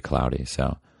it's actually going to be cloudy,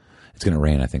 so it's going to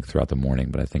rain, I think, throughout the morning,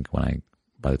 but I think by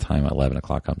the time 11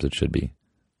 o'clock comes, it should be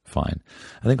fine.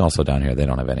 I think also down here, they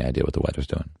don't have any idea what the weather's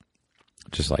doing.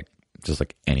 Just like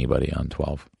anybody on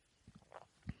 12.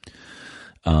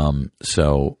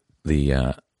 So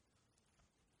the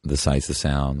sights, the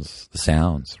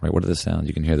sounds, right? What are the sounds?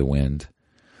 You can hear the wind,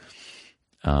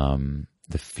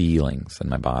 the feelings in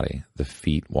my body, the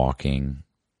feet walking,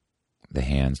 the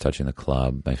hands touching the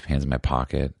club, my hands in my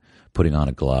pocket, putting on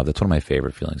a glove. That's one of my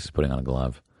favorite feelings, is putting on a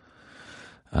glove.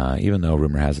 Even though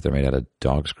rumor has it they're made out of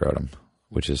dog scrotum,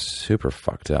 which is super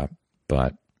fucked up,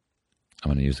 but I'm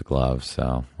going to use a glove,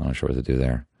 so I'm not sure what to do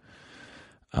there.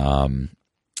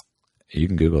 You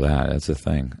can Google that. That's a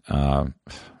thing.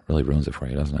 Really ruins it for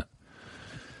you, doesn't it?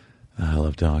 I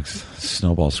love dogs.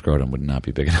 Snowball scrotum would not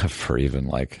be big enough for even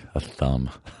like a thumb.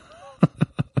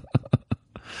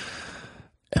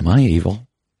 Am I evil?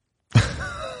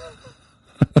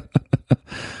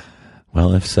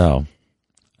 Well, if so,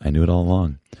 I knew it all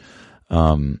along.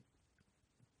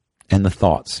 And the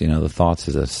thoughts, the thoughts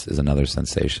is another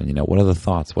sensation. What are the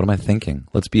thoughts? What am I thinking?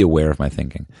 Let's be aware of my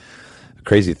thinking. The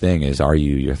crazy thing is, are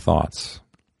you your thoughts?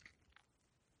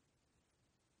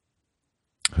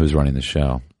 Who's running the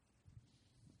show?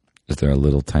 Is there a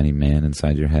little tiny man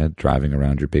inside your head driving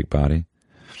around your big body?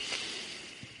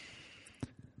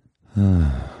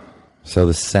 So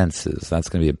the senses, that's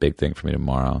going to be a big thing for me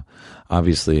tomorrow.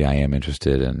 Obviously, I am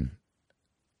interested in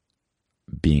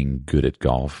being good at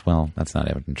golf. Well, that's not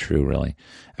even true, really.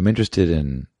 I'm interested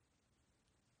in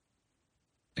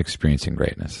experiencing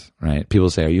greatness, right? People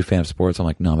say, are you a fan of sports? I'm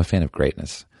like, no, I'm a fan of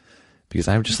greatness. Because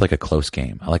I just like a close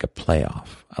game. I like a playoff.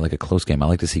 I like a close game. I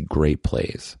like to see great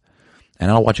plays.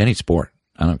 And I'll watch any sport.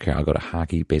 I don't care. I'll go to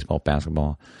hockey, baseball,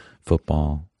 basketball,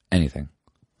 football, anything.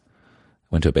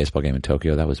 Went to a baseball game in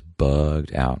Tokyo. That was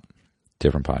bugged out.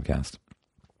 Different podcast.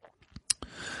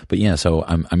 But yeah, so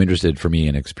I'm interested for me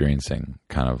in experiencing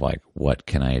kind of like what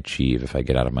can I achieve if I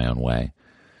get out of my own way.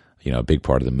 A big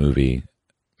part of the movie,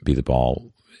 Be the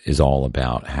Ball, is all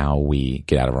about how we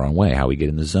get out of our own way, how we get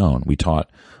in the zone. We taught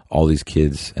all these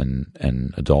kids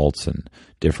and adults and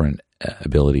different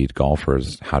ability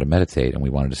golfers how to meditate, and we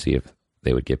wanted to see if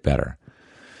they would get better.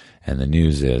 And the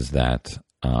news is that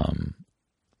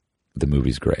the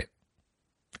movie's great,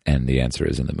 and the answer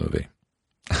is in the movie.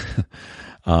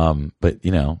 But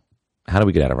how do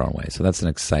we get out of our own way? So that's an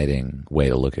exciting way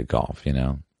to look at golf,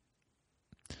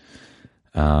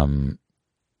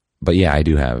 But yeah, I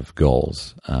do have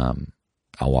goals.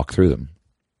 I'll walk through them.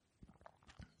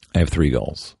 I have 3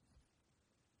 goals.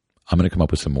 I'm going to come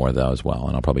up with some more, though, as well,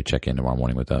 and I'll probably check in tomorrow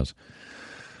morning with those.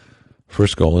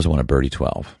 First goal is I want to birdie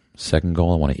 12. Second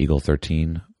goal, I want to eagle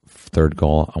 13. Third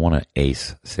goal, I want to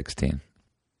ace 16.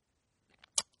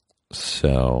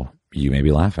 So you may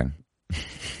be laughing.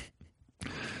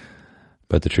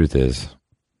 But the truth is,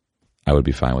 I would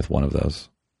be fine with one of those.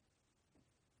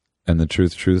 And the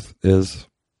truth is,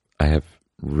 I have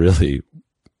really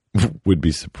would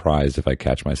be surprised if I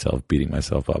catch myself beating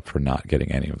myself up for not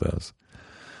getting any of those.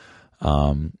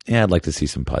 Yeah, I'd like to see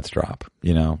some putts drop.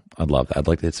 I'd love that. I'd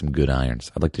like to hit some good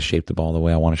irons. I'd like to shape the ball the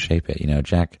way I want to shape it.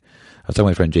 Jack, I was talking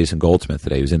to my friend Jason Goldsmith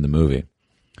today. He was in the movie.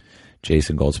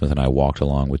 Jason Goldsmith and I walked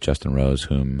along with Justin Rose,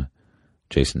 whom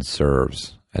Jason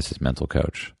serves as his mental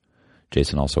coach.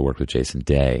 Jason also worked with Jason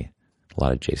Day. A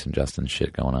lot of Jason Justin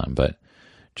shit going on. But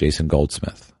Jason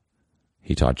Goldsmith,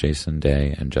 he taught Jason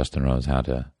Day and Justin Rose how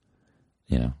to,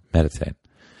 meditate.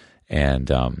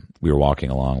 And we were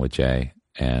walking along with Jay,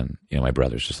 and my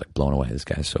brother's just like blown away. This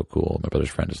guy's so cool. My brother's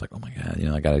friend is like, oh my god,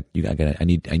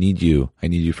 I need you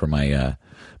for my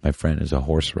my friend is a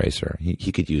horse racer.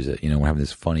 He could use it. We're having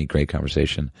this funny, great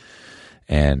conversation,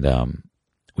 and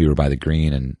we were by the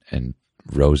green, and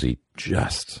Rosie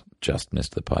just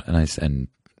missed the putt, and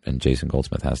Jason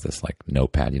Goldsmith has this like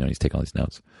notepad. He's taking all these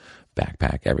notes,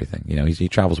 backpack, everything. He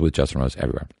travels with Justin Rose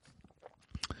everywhere.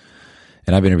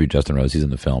 And I've interviewed Justin Rose. He's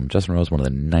in the film. Justin Rose, one of the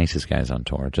nicest guys on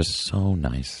tour. Just so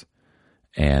nice.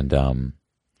 And,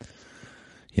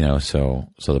 so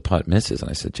the putt misses.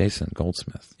 And I said, Jason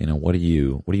Goldsmith, what do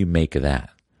you make of that?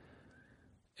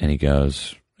 And he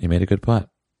goes, he made a good putt.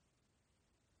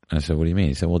 And I said, what do you mean?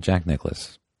 He said, well, Jack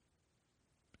Nicklaus,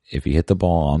 if he hit the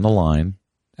ball on the line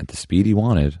at the speed he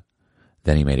wanted,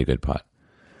 then he made a good putt.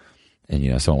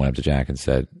 And, someone went up to Jack and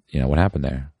said, what happened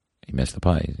there? He missed the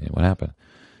putt. What happened?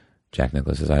 Jack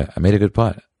Nicklaus says, I made a good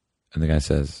putt. And the guy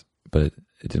says, but it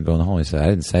didn't go in the hole. He said, I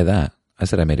didn't say that. I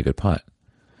said I made a good putt.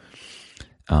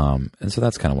 And so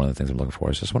that's kind of one of the things I'm looking for.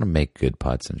 Is just want to make good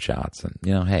putts and shots. And,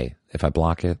 hey, if I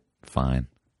block it, fine.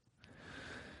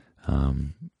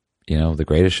 The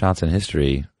greatest shots in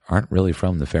history aren't really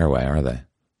from the fairway, are they?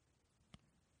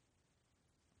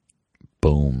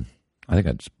 Boom. I think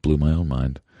I just blew my own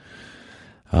mind.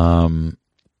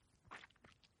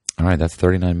 All right, that's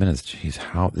 39 minutes.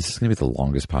 Jeez, this is going to be the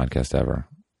longest podcast ever.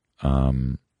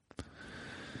 I'm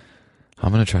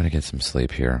going to try to get some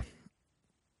sleep here.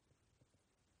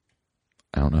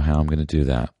 I don't know how I'm going to do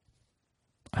that.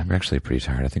 I'm actually pretty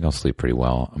tired. I think I'll sleep pretty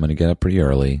well. I'm going to get up pretty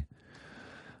early.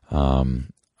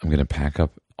 I'm going to pack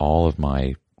up all of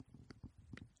my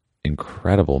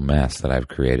incredible mess that I've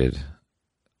created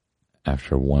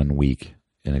after 1 week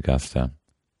in Augusta.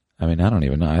 I mean, I don't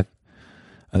even know.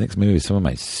 I think maybe some of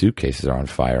my suitcases are on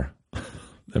fire.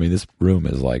 I mean, this room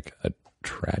is like a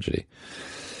tragedy.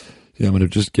 I'm going to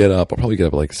just get up. I'll probably get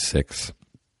up at like 6.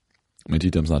 My tea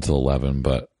time's not till 11,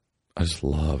 but I just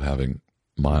love having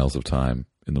miles of time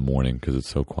in the morning because it's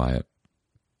so quiet.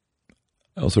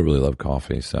 I also really love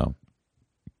coffee, so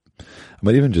I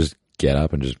might even just get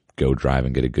up and just go drive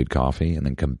and get a good coffee and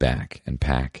then come back and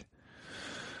pack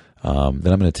Then I'm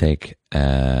going to take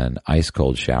an ice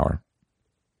cold shower.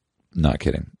 Not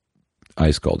kidding.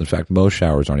 Ice cold. In fact, most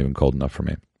showers aren't even cold enough for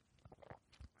me.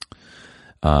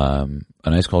 An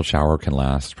ice cold shower can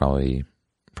last probably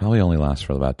only lasts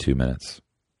for about 2 minutes.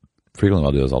 Frequently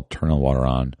what I'll do is I'll turn the water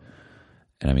on,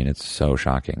 and I mean, it's so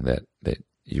shocking that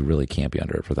you really can't be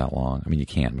under it for that long. I mean, you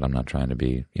can, but I'm not trying to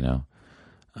be,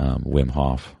 Wim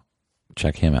Hof.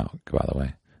 Check him out, by the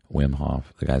way. Wim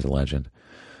Hof, the guy's a legend.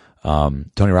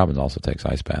 Tony Robbins also takes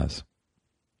ice baths.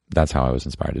 That's how I was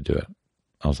inspired to do it.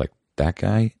 I was like, that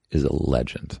guy is a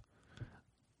legend.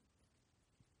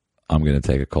 I'm going to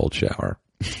take a cold shower.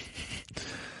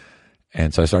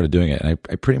 And so I started doing it. And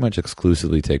I pretty much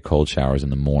exclusively take cold showers in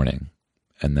the morning.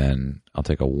 And then I'll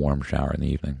take a warm shower in the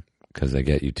evening because they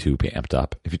get you too amped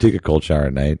up. If you take a cold shower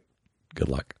at night, good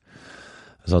luck.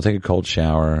 So I'll take a cold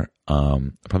shower. I'll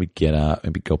probably get up,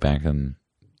 maybe go back and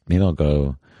maybe I'll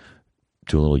go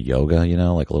do a little yoga,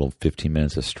 like a little 15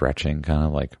 minutes of stretching kind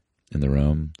of like in the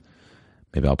room.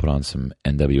 Maybe I'll put on some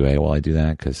NWA while I do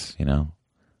that because, I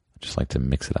just like to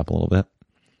mix it up a little bit.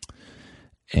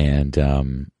 And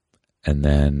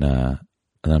then I'm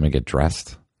going to get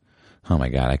dressed. Oh my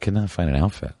God, I could not find an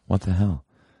outfit. What the hell?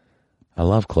 I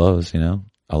love clothes,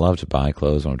 I love to buy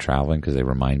clothes when I'm traveling because they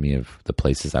remind me of the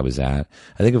places I was at.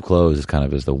 I think of clothes as kind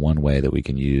of as the one way that we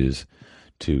can use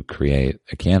to create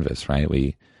a canvas, right?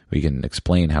 We can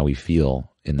explain how we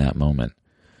feel in that moment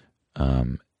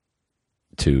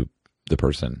to the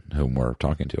person whom we're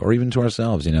talking to, or even to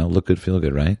ourselves, look good, feel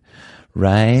good, right?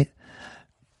 Right?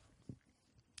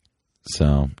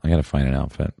 So I got to find an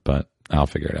outfit, but I'll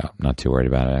figure it out. I'm not too worried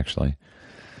about it, actually.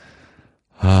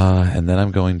 And then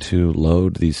I'm going to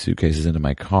load these suitcases into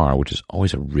my car, which is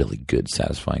always a really good,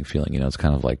 satisfying feeling. It's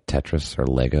kind of like Tetris or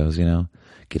Legos,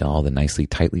 Get all the nicely,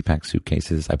 tightly packed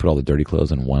suitcases. I put all the dirty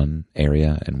clothes in one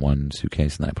area in one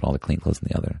suitcase, and then I put all the clean clothes in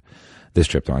the other. This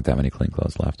trip, there aren't that many clean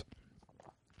clothes left.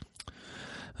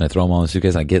 And I throw them all in the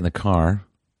suitcase, and I get in the car.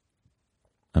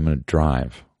 I'm going to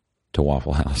drive to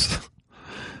Waffle House,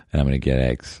 and I'm going to get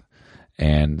eggs.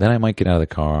 And then I might get out of the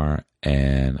car,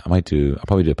 and I'll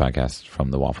probably do a podcast from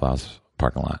the Waffle House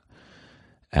parking lot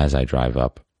as I drive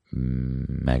up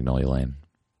Magnolia Lane.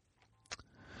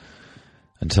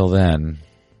 Until then,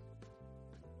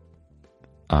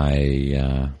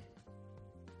 I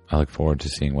look forward to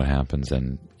seeing what happens,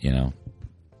 and,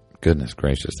 goodness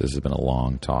gracious, this has been a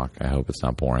long talk. I hope it's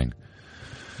not boring.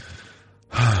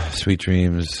 Sweet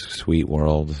dreams, sweet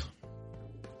world,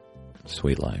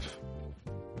 sweet life.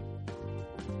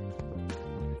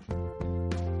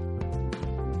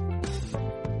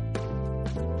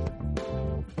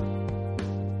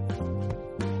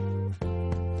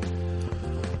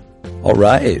 All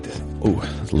right. Ooh,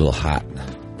 it's a little hot.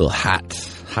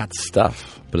 Hot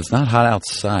stuff. But it's not hot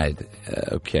outside.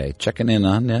 Okay, checking in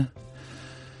on you.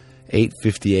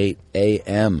 8:58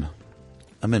 a.m.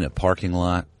 I'm in a parking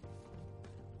lot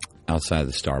outside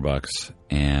the Starbucks,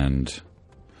 and,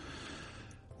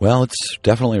 well, it's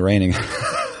definitely raining.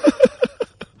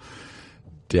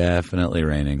 Definitely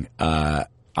raining. I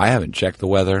haven't checked the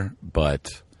weather, but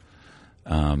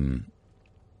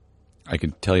I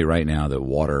can tell you right now that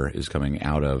water is coming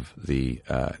out of the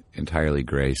entirely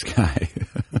gray sky.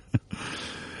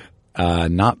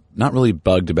 Not really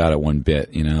bugged about it one bit.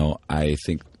 I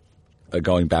think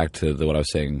going back to what I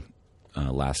was saying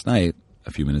last night,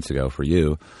 a few minutes ago for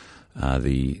you,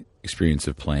 the experience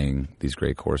of playing these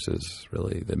great courses,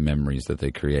 really, the memories that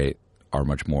they create are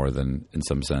much more than, in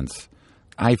some sense,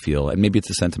 I feel, and maybe it's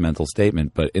a sentimental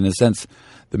statement, but in a sense,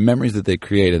 the memories that they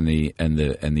create and the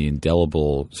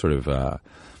indelible sort of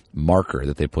marker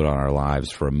that they put on our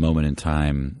lives for a moment in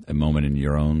time, a moment in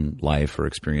your own life or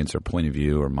experience or point of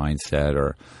view or mindset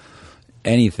or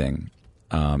anything,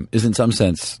 is in some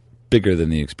sense bigger than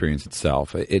the experience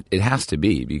itself. It has to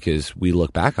be, because we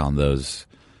look back on those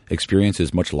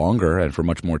experiences much longer and for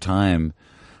much more time,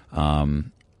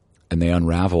 and they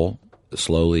unravel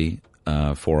slowly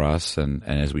for us, and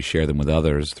as we share them with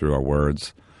others through our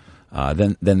words,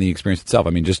 than the experience itself. I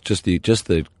mean, just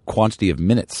the quantity of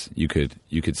minutes you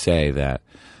could say that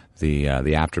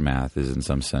the aftermath is in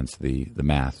some sense the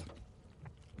math.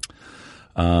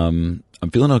 I'm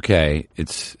feeling okay.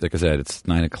 It's like I said, it's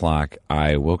 9:00.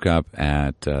 I woke up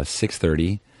at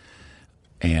 6:30,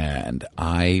 and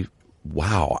I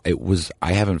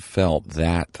haven't felt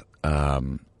that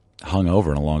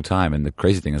hungover in a long time. And the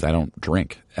crazy thing is, I don't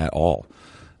drink at all.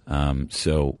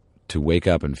 So to wake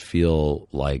up and feel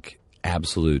like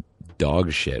absolute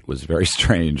dog shit was very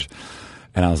strange.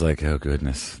 And I was like, oh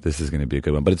goodness, this is going to be a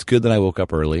good one. But it's good that I woke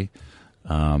up early.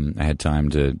 I had time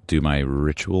to do my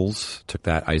rituals, took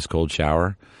that ice cold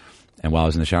shower, And while I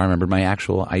was in the shower, I remembered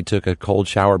I took a cold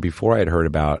shower before I had heard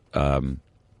about,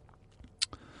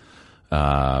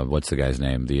 what's the guy's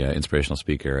name? The inspirational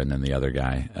speaker, and then the other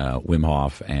guy, Wim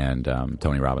Hof and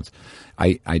Tony Robbins.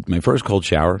 My first cold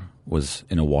shower was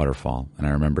in a waterfall, and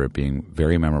I remember it being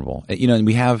very memorable.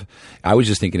 And I was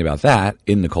just thinking about that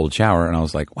in the cold shower, and I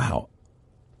was like, wow,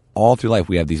 all through life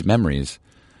we have these memories,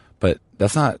 but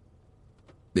that's not,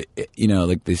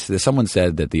 like this, someone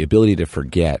said that the ability to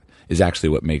forget is actually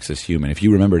what makes us human. If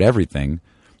you remembered everything,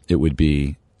 it would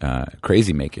be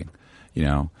crazy making,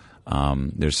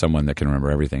 There's someone that can remember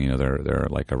everything. They're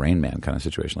like a Rain Man kind of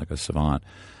situation, like a savant.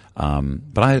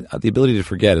 But the ability to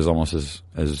forget is almost as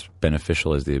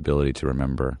beneficial as the ability to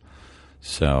remember.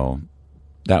 So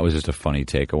that was just a funny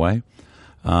takeaway.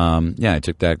 I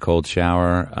took that cold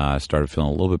shower, started feeling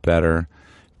a little bit better,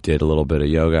 did a little bit of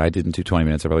yoga. I didn't do 20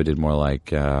 minutes. I probably did more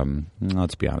like,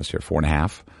 let's be honest here,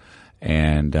 4.5.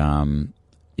 And,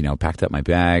 packed up my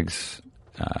bags,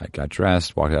 got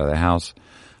dressed, walked out of the house.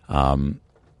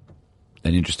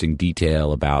 An interesting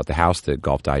detail about the house that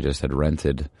Golf Digest had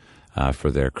rented for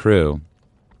their crew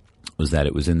was that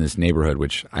it was in this neighborhood,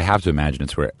 which I have to imagine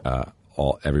it's where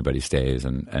everybody stays,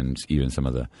 and even some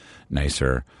of the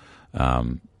nicer,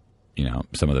 some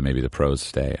of the maybe the pros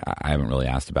stay. I haven't really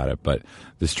asked about it, but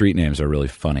the street names are really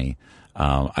funny.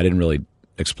 I didn't really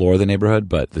explore the neighborhood,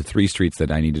 but the 3 streets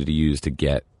that I needed to use to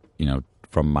get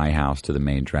from my house to the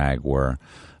main drag were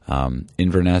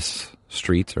Inverness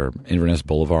Street, or Inverness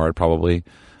Boulevard, probably,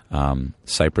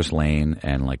 Cypress Lane,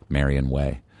 and like Marion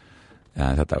Way.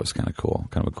 I thought that was kind of cool,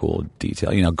 kind of a cool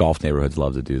detail. Golf neighborhoods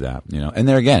love to do that. And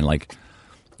there again, like,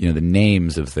 the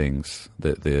names of things.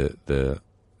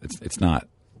 It's not,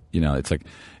 it's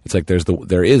like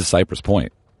there is Cypress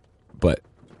Point, but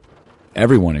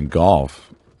everyone in golf,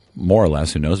 more or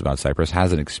less, who knows about Cypress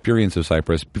has an experience of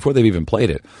Cypress before they've even played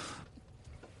it.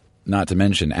 Not to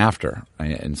mention after.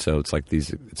 Right? And so it's like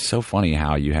it's so funny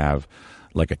how you have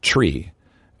like a tree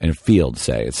in a field,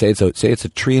 say it's a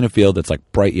tree in a field that's like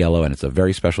bright yellow, and it's a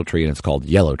very special tree, and it's called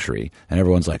Yellow Tree. And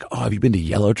everyone's like, oh, have you been to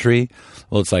Yellow Tree?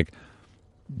 Well, it's like,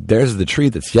 there's the tree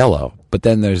that's yellow, but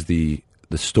then there's the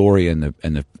story and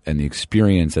the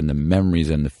experience and the memories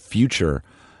and the future,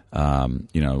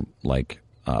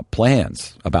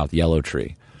 plans about the Yellow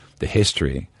Tree, the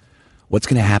history. What's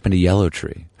going to happen to Yellow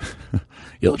Tree?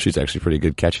 Yellow Tree's actually a pretty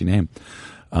good, catchy name.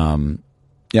 I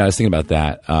was thinking about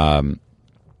that.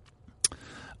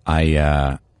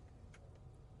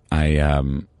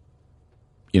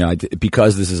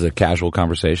 Because this is a casual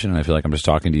conversation, and I feel like I'm just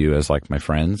talking to you as like my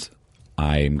friends,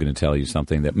 I'm going to tell you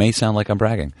something that may sound like I'm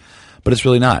bragging, but it's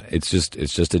really not. It's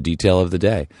just a detail of the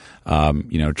day.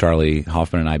 Charlie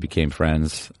Hoffman and I became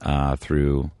friends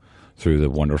through the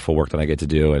wonderful work that I get to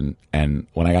do. And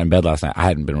when I got in bed last night, I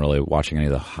hadn't been really watching any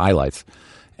of the highlights.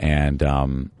 And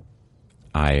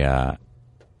I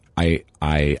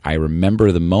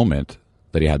remember the moment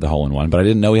that he had the hole-in-one, but I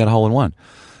didn't know he had a hole-in-one.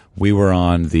 We were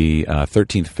on the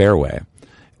 13th fairway,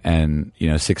 and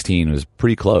 16 was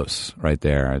pretty close right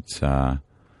there. It's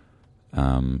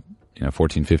 14,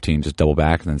 15 just double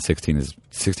back, and then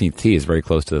 16th tee is very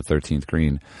close to the 13th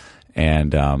green.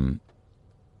 And there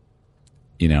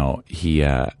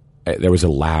was a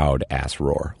loud ass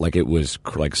roar, like it was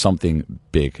like something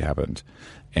big happened,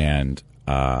 and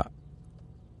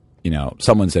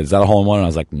someone said, "Is that a hole in one?" And I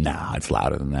was like, "Nah, it's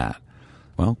louder than that."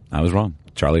 Well, I was wrong.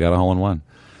 Charlie got a hole in one,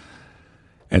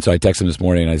 and so I texted him this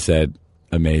morning and I said,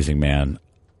 "Amazing, man,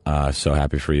 so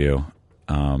happy for you,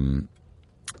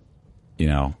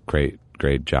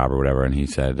 great job," or whatever. And he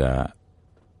said, what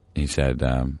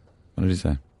did he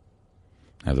say?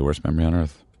 I have the worst memory on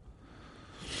earth.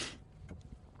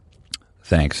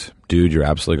 Thanks, dude. You're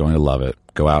absolutely going to love it.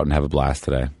 Go out and have a blast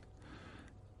today.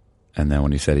 And then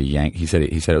when he said he said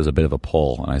it was a bit of a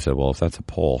pull, and I said, well, if that's a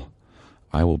pull,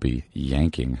 I will be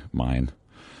yanking mine.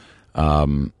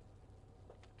 So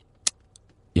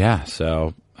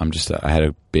I had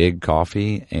a big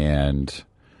coffee, and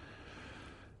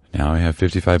now I have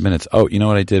 55 minutes. Oh, you know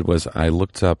what I did was I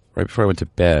looked up right before I went to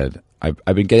bed.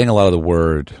 I've been getting a lot of the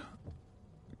word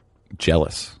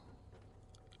jealous.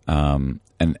 And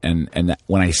that,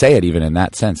 when I say it, even in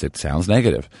that sense, it sounds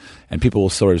negative, and people will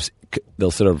sort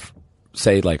of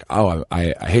say like, "Oh,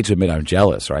 I hate to admit I'm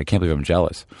jealous," or "I can't believe I'm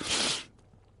jealous."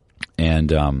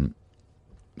 And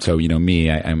so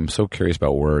me, I'm so curious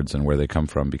about words and where they come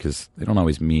from, because they don't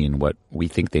always mean what we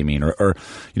think they mean, or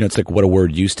it's like what a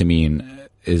word used to mean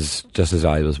is just as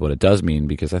valuable as what it does mean,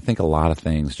 because I think a lot of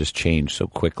things just change so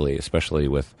quickly, especially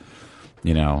with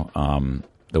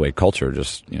the way culture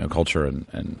just, culture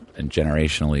and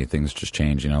generationally things just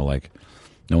change. Like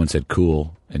no one said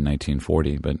cool in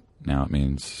 1940, but Now it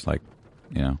means like,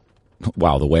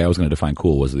 wow, the way I was going to define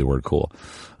cool was the word cool.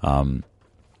 But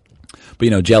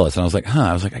jealous. And I was like,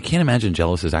 I can't imagine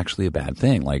jealous is actually a bad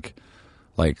thing. Like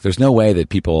there's no way that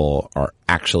people are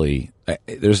actually,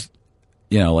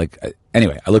 anyway,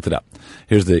 I looked it up.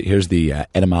 Here's the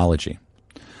etymology.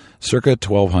 Circa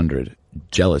 1200,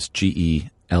 jealous,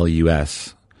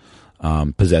 Gelus,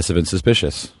 possessive and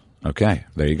suspicious. Okay,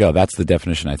 there you go. That's the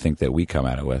definition I think that we come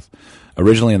at it with.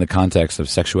 Originally in the context of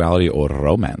sexuality or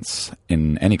romance,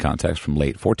 in any context from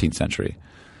late 14th century.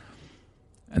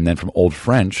 And then from Old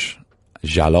French,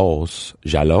 jaloux,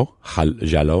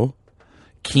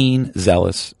 keen,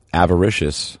 zealous,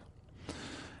 avaricious.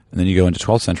 And then you go into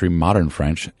 12th century modern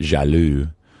French,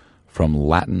 jaloux, from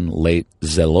Latin late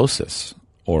zelosis,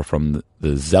 or from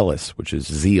the zealous, which is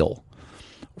zeal,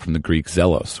 from the Greek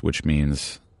zelos, which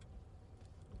means,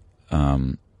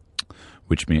 sorry,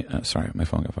 my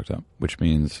phone got fucked up, which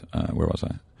means, where was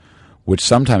I? Which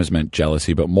sometimes meant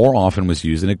jealousy, but more often was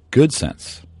used in a good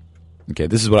sense. Okay,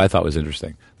 this is what I thought was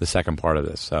interesting, the second part of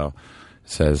this. So it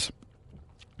says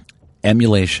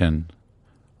emulation,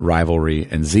 rivalry,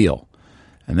 and zeal.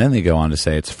 And then they go on to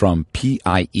say it's from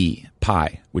P-I-E,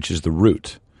 pi, which is the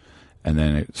root. And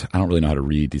then I don't really know how to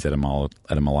read these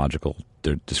etymological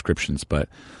descriptions, but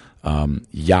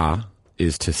ya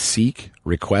is to seek,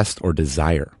 request, or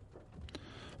desire.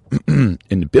 In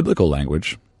the biblical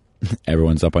language,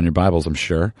 everyone's up on your Bibles, I'm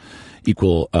sure,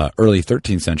 early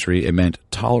 13th century, it meant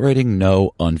tolerating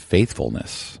no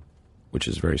unfaithfulness, which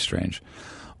is very strange.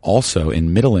 Also,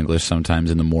 in Middle English,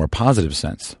 sometimes in the more positive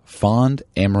sense, fond,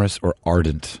 amorous, or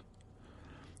ardent.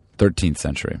 13th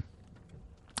century.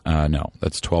 No,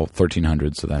 that's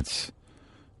 1300, so that's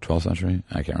 12th century?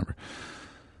 I can't remember.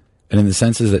 And in the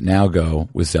senses that now go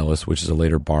with zealous, which is a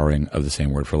later borrowing of the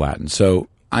same word for Latin. So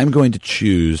I'm going to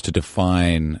choose to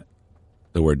define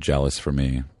the word jealous for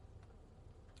me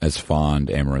as fond,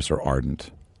 amorous, or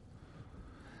ardent.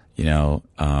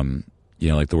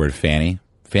 Like the word fanny.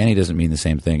 Fanny doesn't mean the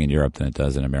same thing in Europe than it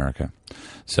does in America.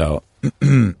 So,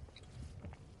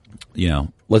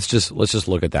 let's just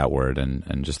look at that word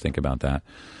and just think about that.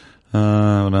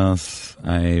 What else?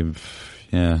 I'm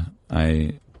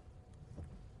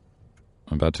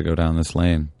about to go down this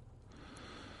lane.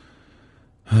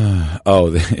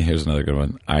 Here's another good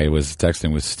one. I was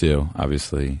texting with Stu.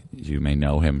 Obviously, you may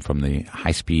know him from the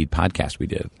High Speed podcast we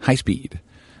did. High Speed.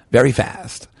 Very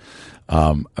fast.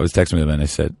 I was texting with him and I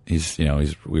said,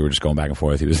 we were just going back and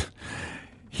forth.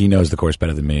 He knows the course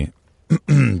better than me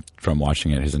from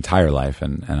watching it his entire life.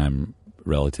 And I'm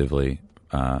relatively,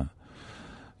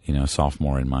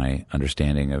 sophomore in my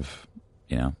understanding of,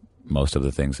 most of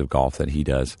the things of golf that he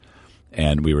does.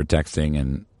 And we were texting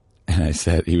and I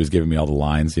said, he was giving me all the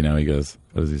lines, he goes,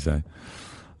 what does he say?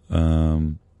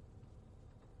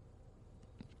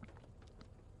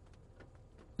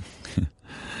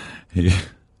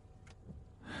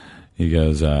 He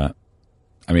goes,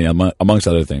 amongst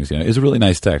other things, it's a really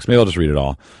nice text. Maybe I'll just read it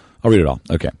all. I'll read it all.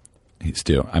 Okay.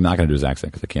 Stu, I'm not going to do his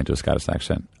accent because I can't do a Scottish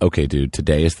accent. Okay, dude,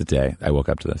 today is the day I woke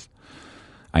up to this.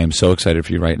 I am so excited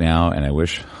for you right now, and I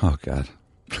wish, oh, God.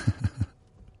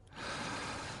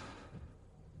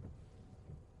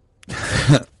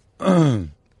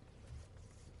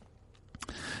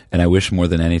 And I wish more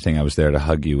than anything I was there to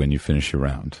hug you when you finish your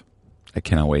round. I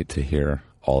cannot wait to hear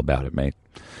all about it, mate.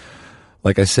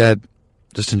 Like I said,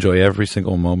 just enjoy every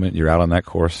single moment you're out on that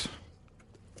course.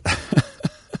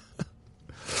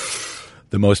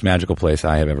 The most magical place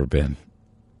I have ever been.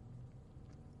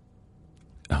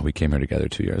 We came here together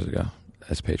 2 years ago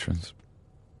as patrons.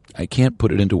 I can't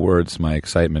put it into words, my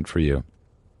excitement for you.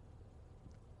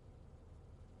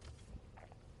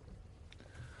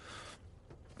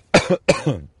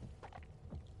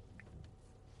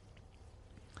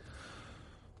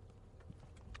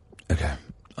 Okay.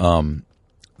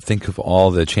 Think of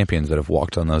all the champions that have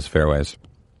walked on those fairways.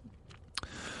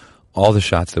 All the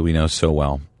shots that we know so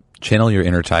well. Channel your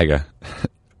inner tiger,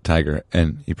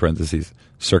 and in parentheses,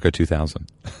 circa 2000.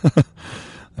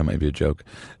 That might be a joke.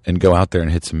 And go out there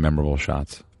and hit some memorable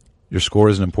shots. Your score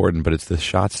isn't important, but it's the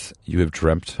shots you have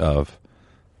dreamt of.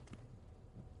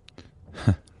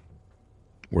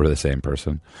 We're the same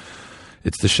person.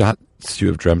 It's the shots you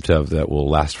have dreamt of that will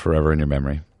last forever in your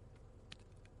memory.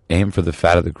 Aim for the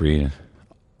fat of the green.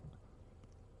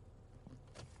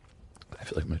 I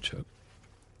feel like I'm going to choke.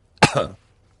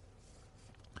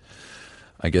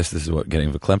 I guess this is what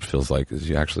getting verklempt feels like, is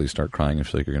you actually start crying and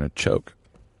feel like you're going to choke.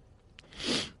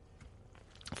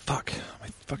 Fuck. I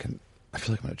feel like I'm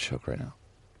going to choke right now.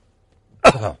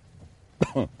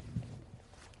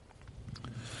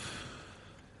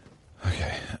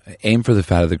 Okay. Aim for the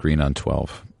fat of the green on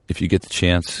 12. if you get the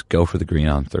chance, go for the green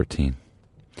on 13.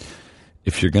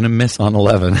 If you're going to miss on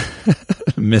 11,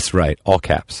 miss right, all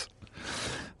caps.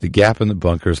 The gap in the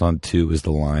bunkers on 2 is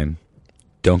the line.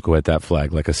 Don't go at that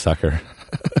flag like a sucker.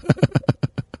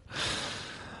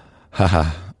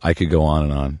 Haha, I could go on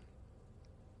and on.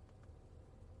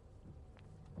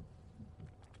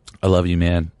 I love you,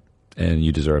 man, and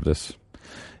you deserve this.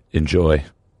 Enjoy,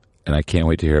 and I can't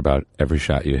wait to hear about every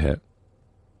shot you hit.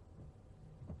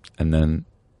 And then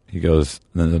he goes,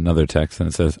 and then another text, and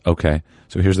it says, okay,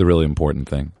 so here's the really important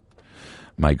thing.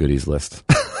 My goodies list.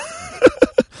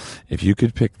 If you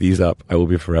could pick these up, I will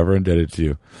be forever indebted to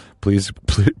you. Please,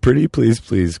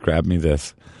 please grab me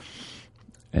this.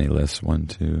 And he lists 1,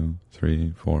 2,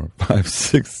 3, 4, 5,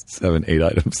 6, 7, 8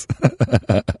 items.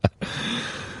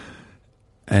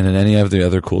 And in any of the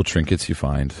other cool trinkets you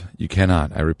find, you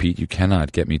cannot, I repeat, you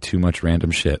cannot get me too much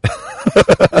random shit.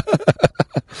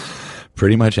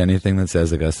 Pretty much anything that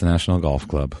says Augusta National Golf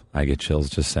Club. I get chills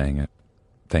just saying it.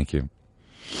 Thank you.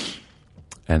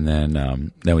 And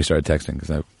then we started texting because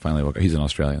I finally woke up. He's in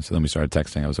Australia, so then we started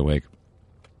texting. I was awake.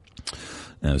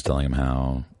 And I was telling him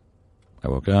how I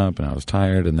woke up and I was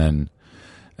tired. And then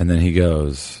he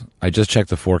goes, I just checked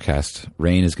the forecast.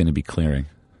 Rain is going to be clearing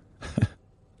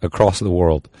across the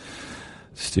world.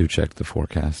 Stu checked the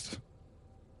forecast.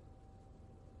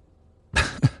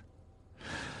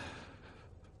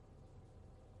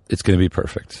 It's going to be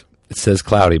perfect. It says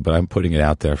cloudy, but I'm putting it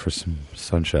out there for some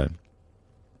sunshine.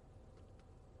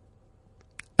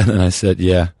 And then I said,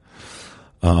 yeah,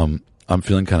 I'm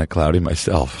feeling kind of cloudy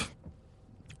myself.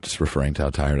 Just referring to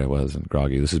how tired I was and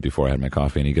groggy. This is before I had my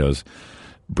coffee. And he goes,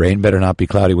 brain better not be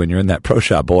cloudy when you're in that pro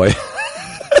shop, boy.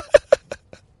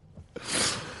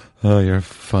 Oh, you're a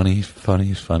funny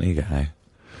guy.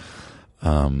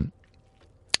 And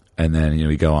then,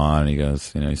 we go on and he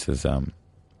goes, he says,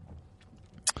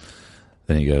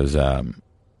 then he goes,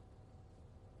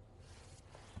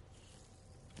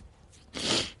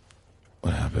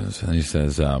 what happens? And he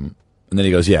says, and then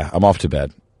he goes, yeah, I'm off to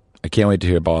bed. I can't wait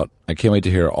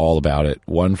to hear all about it.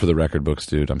 1 for the record books,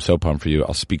 dude. I'm so pumped for you.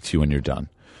 I'll speak to you when you're done.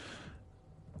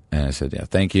 And I said, yeah,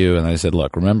 thank you. And I said,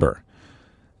 look, remember,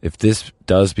 if this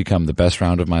does become the best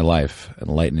round of my life and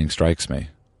lightning strikes me,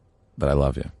 that I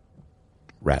love you.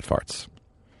 Rat farts.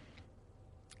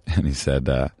 And he said,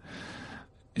 well,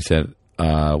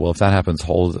 if that happens,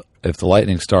 if the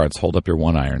lightning starts, hold up your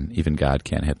 1 iron. Even God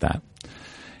can't hit that.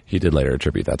 He did later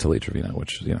attribute that to Lee Trevino,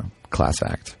 which, class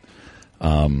act.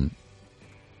 But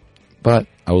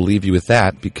I will leave you with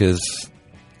that because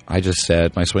I just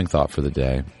said my swing thought for the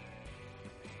day,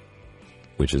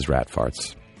 which is rat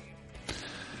farts.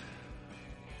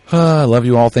 I love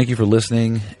you all. Thank you for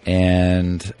listening.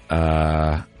 And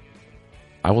I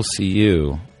will see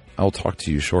you. I will talk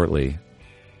to you shortly.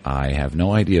 I have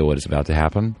no idea what is about to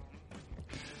happen,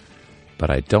 but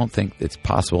I don't think it's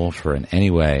possible for in any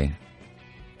way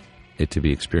it to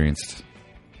be experienced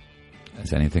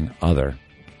as anything other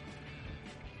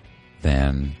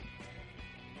than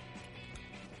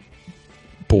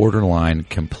borderline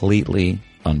completely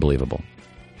unbelievable.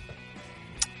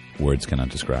 Words cannot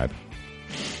describe.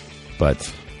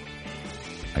 But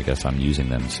I guess I'm using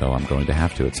them, so I'm going to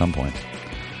have to at some point.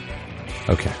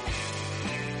 Okay.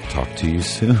 Talk to you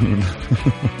soon. I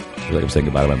feel like I'm saying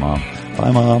goodbye to my mom.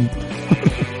 Bye, Mom.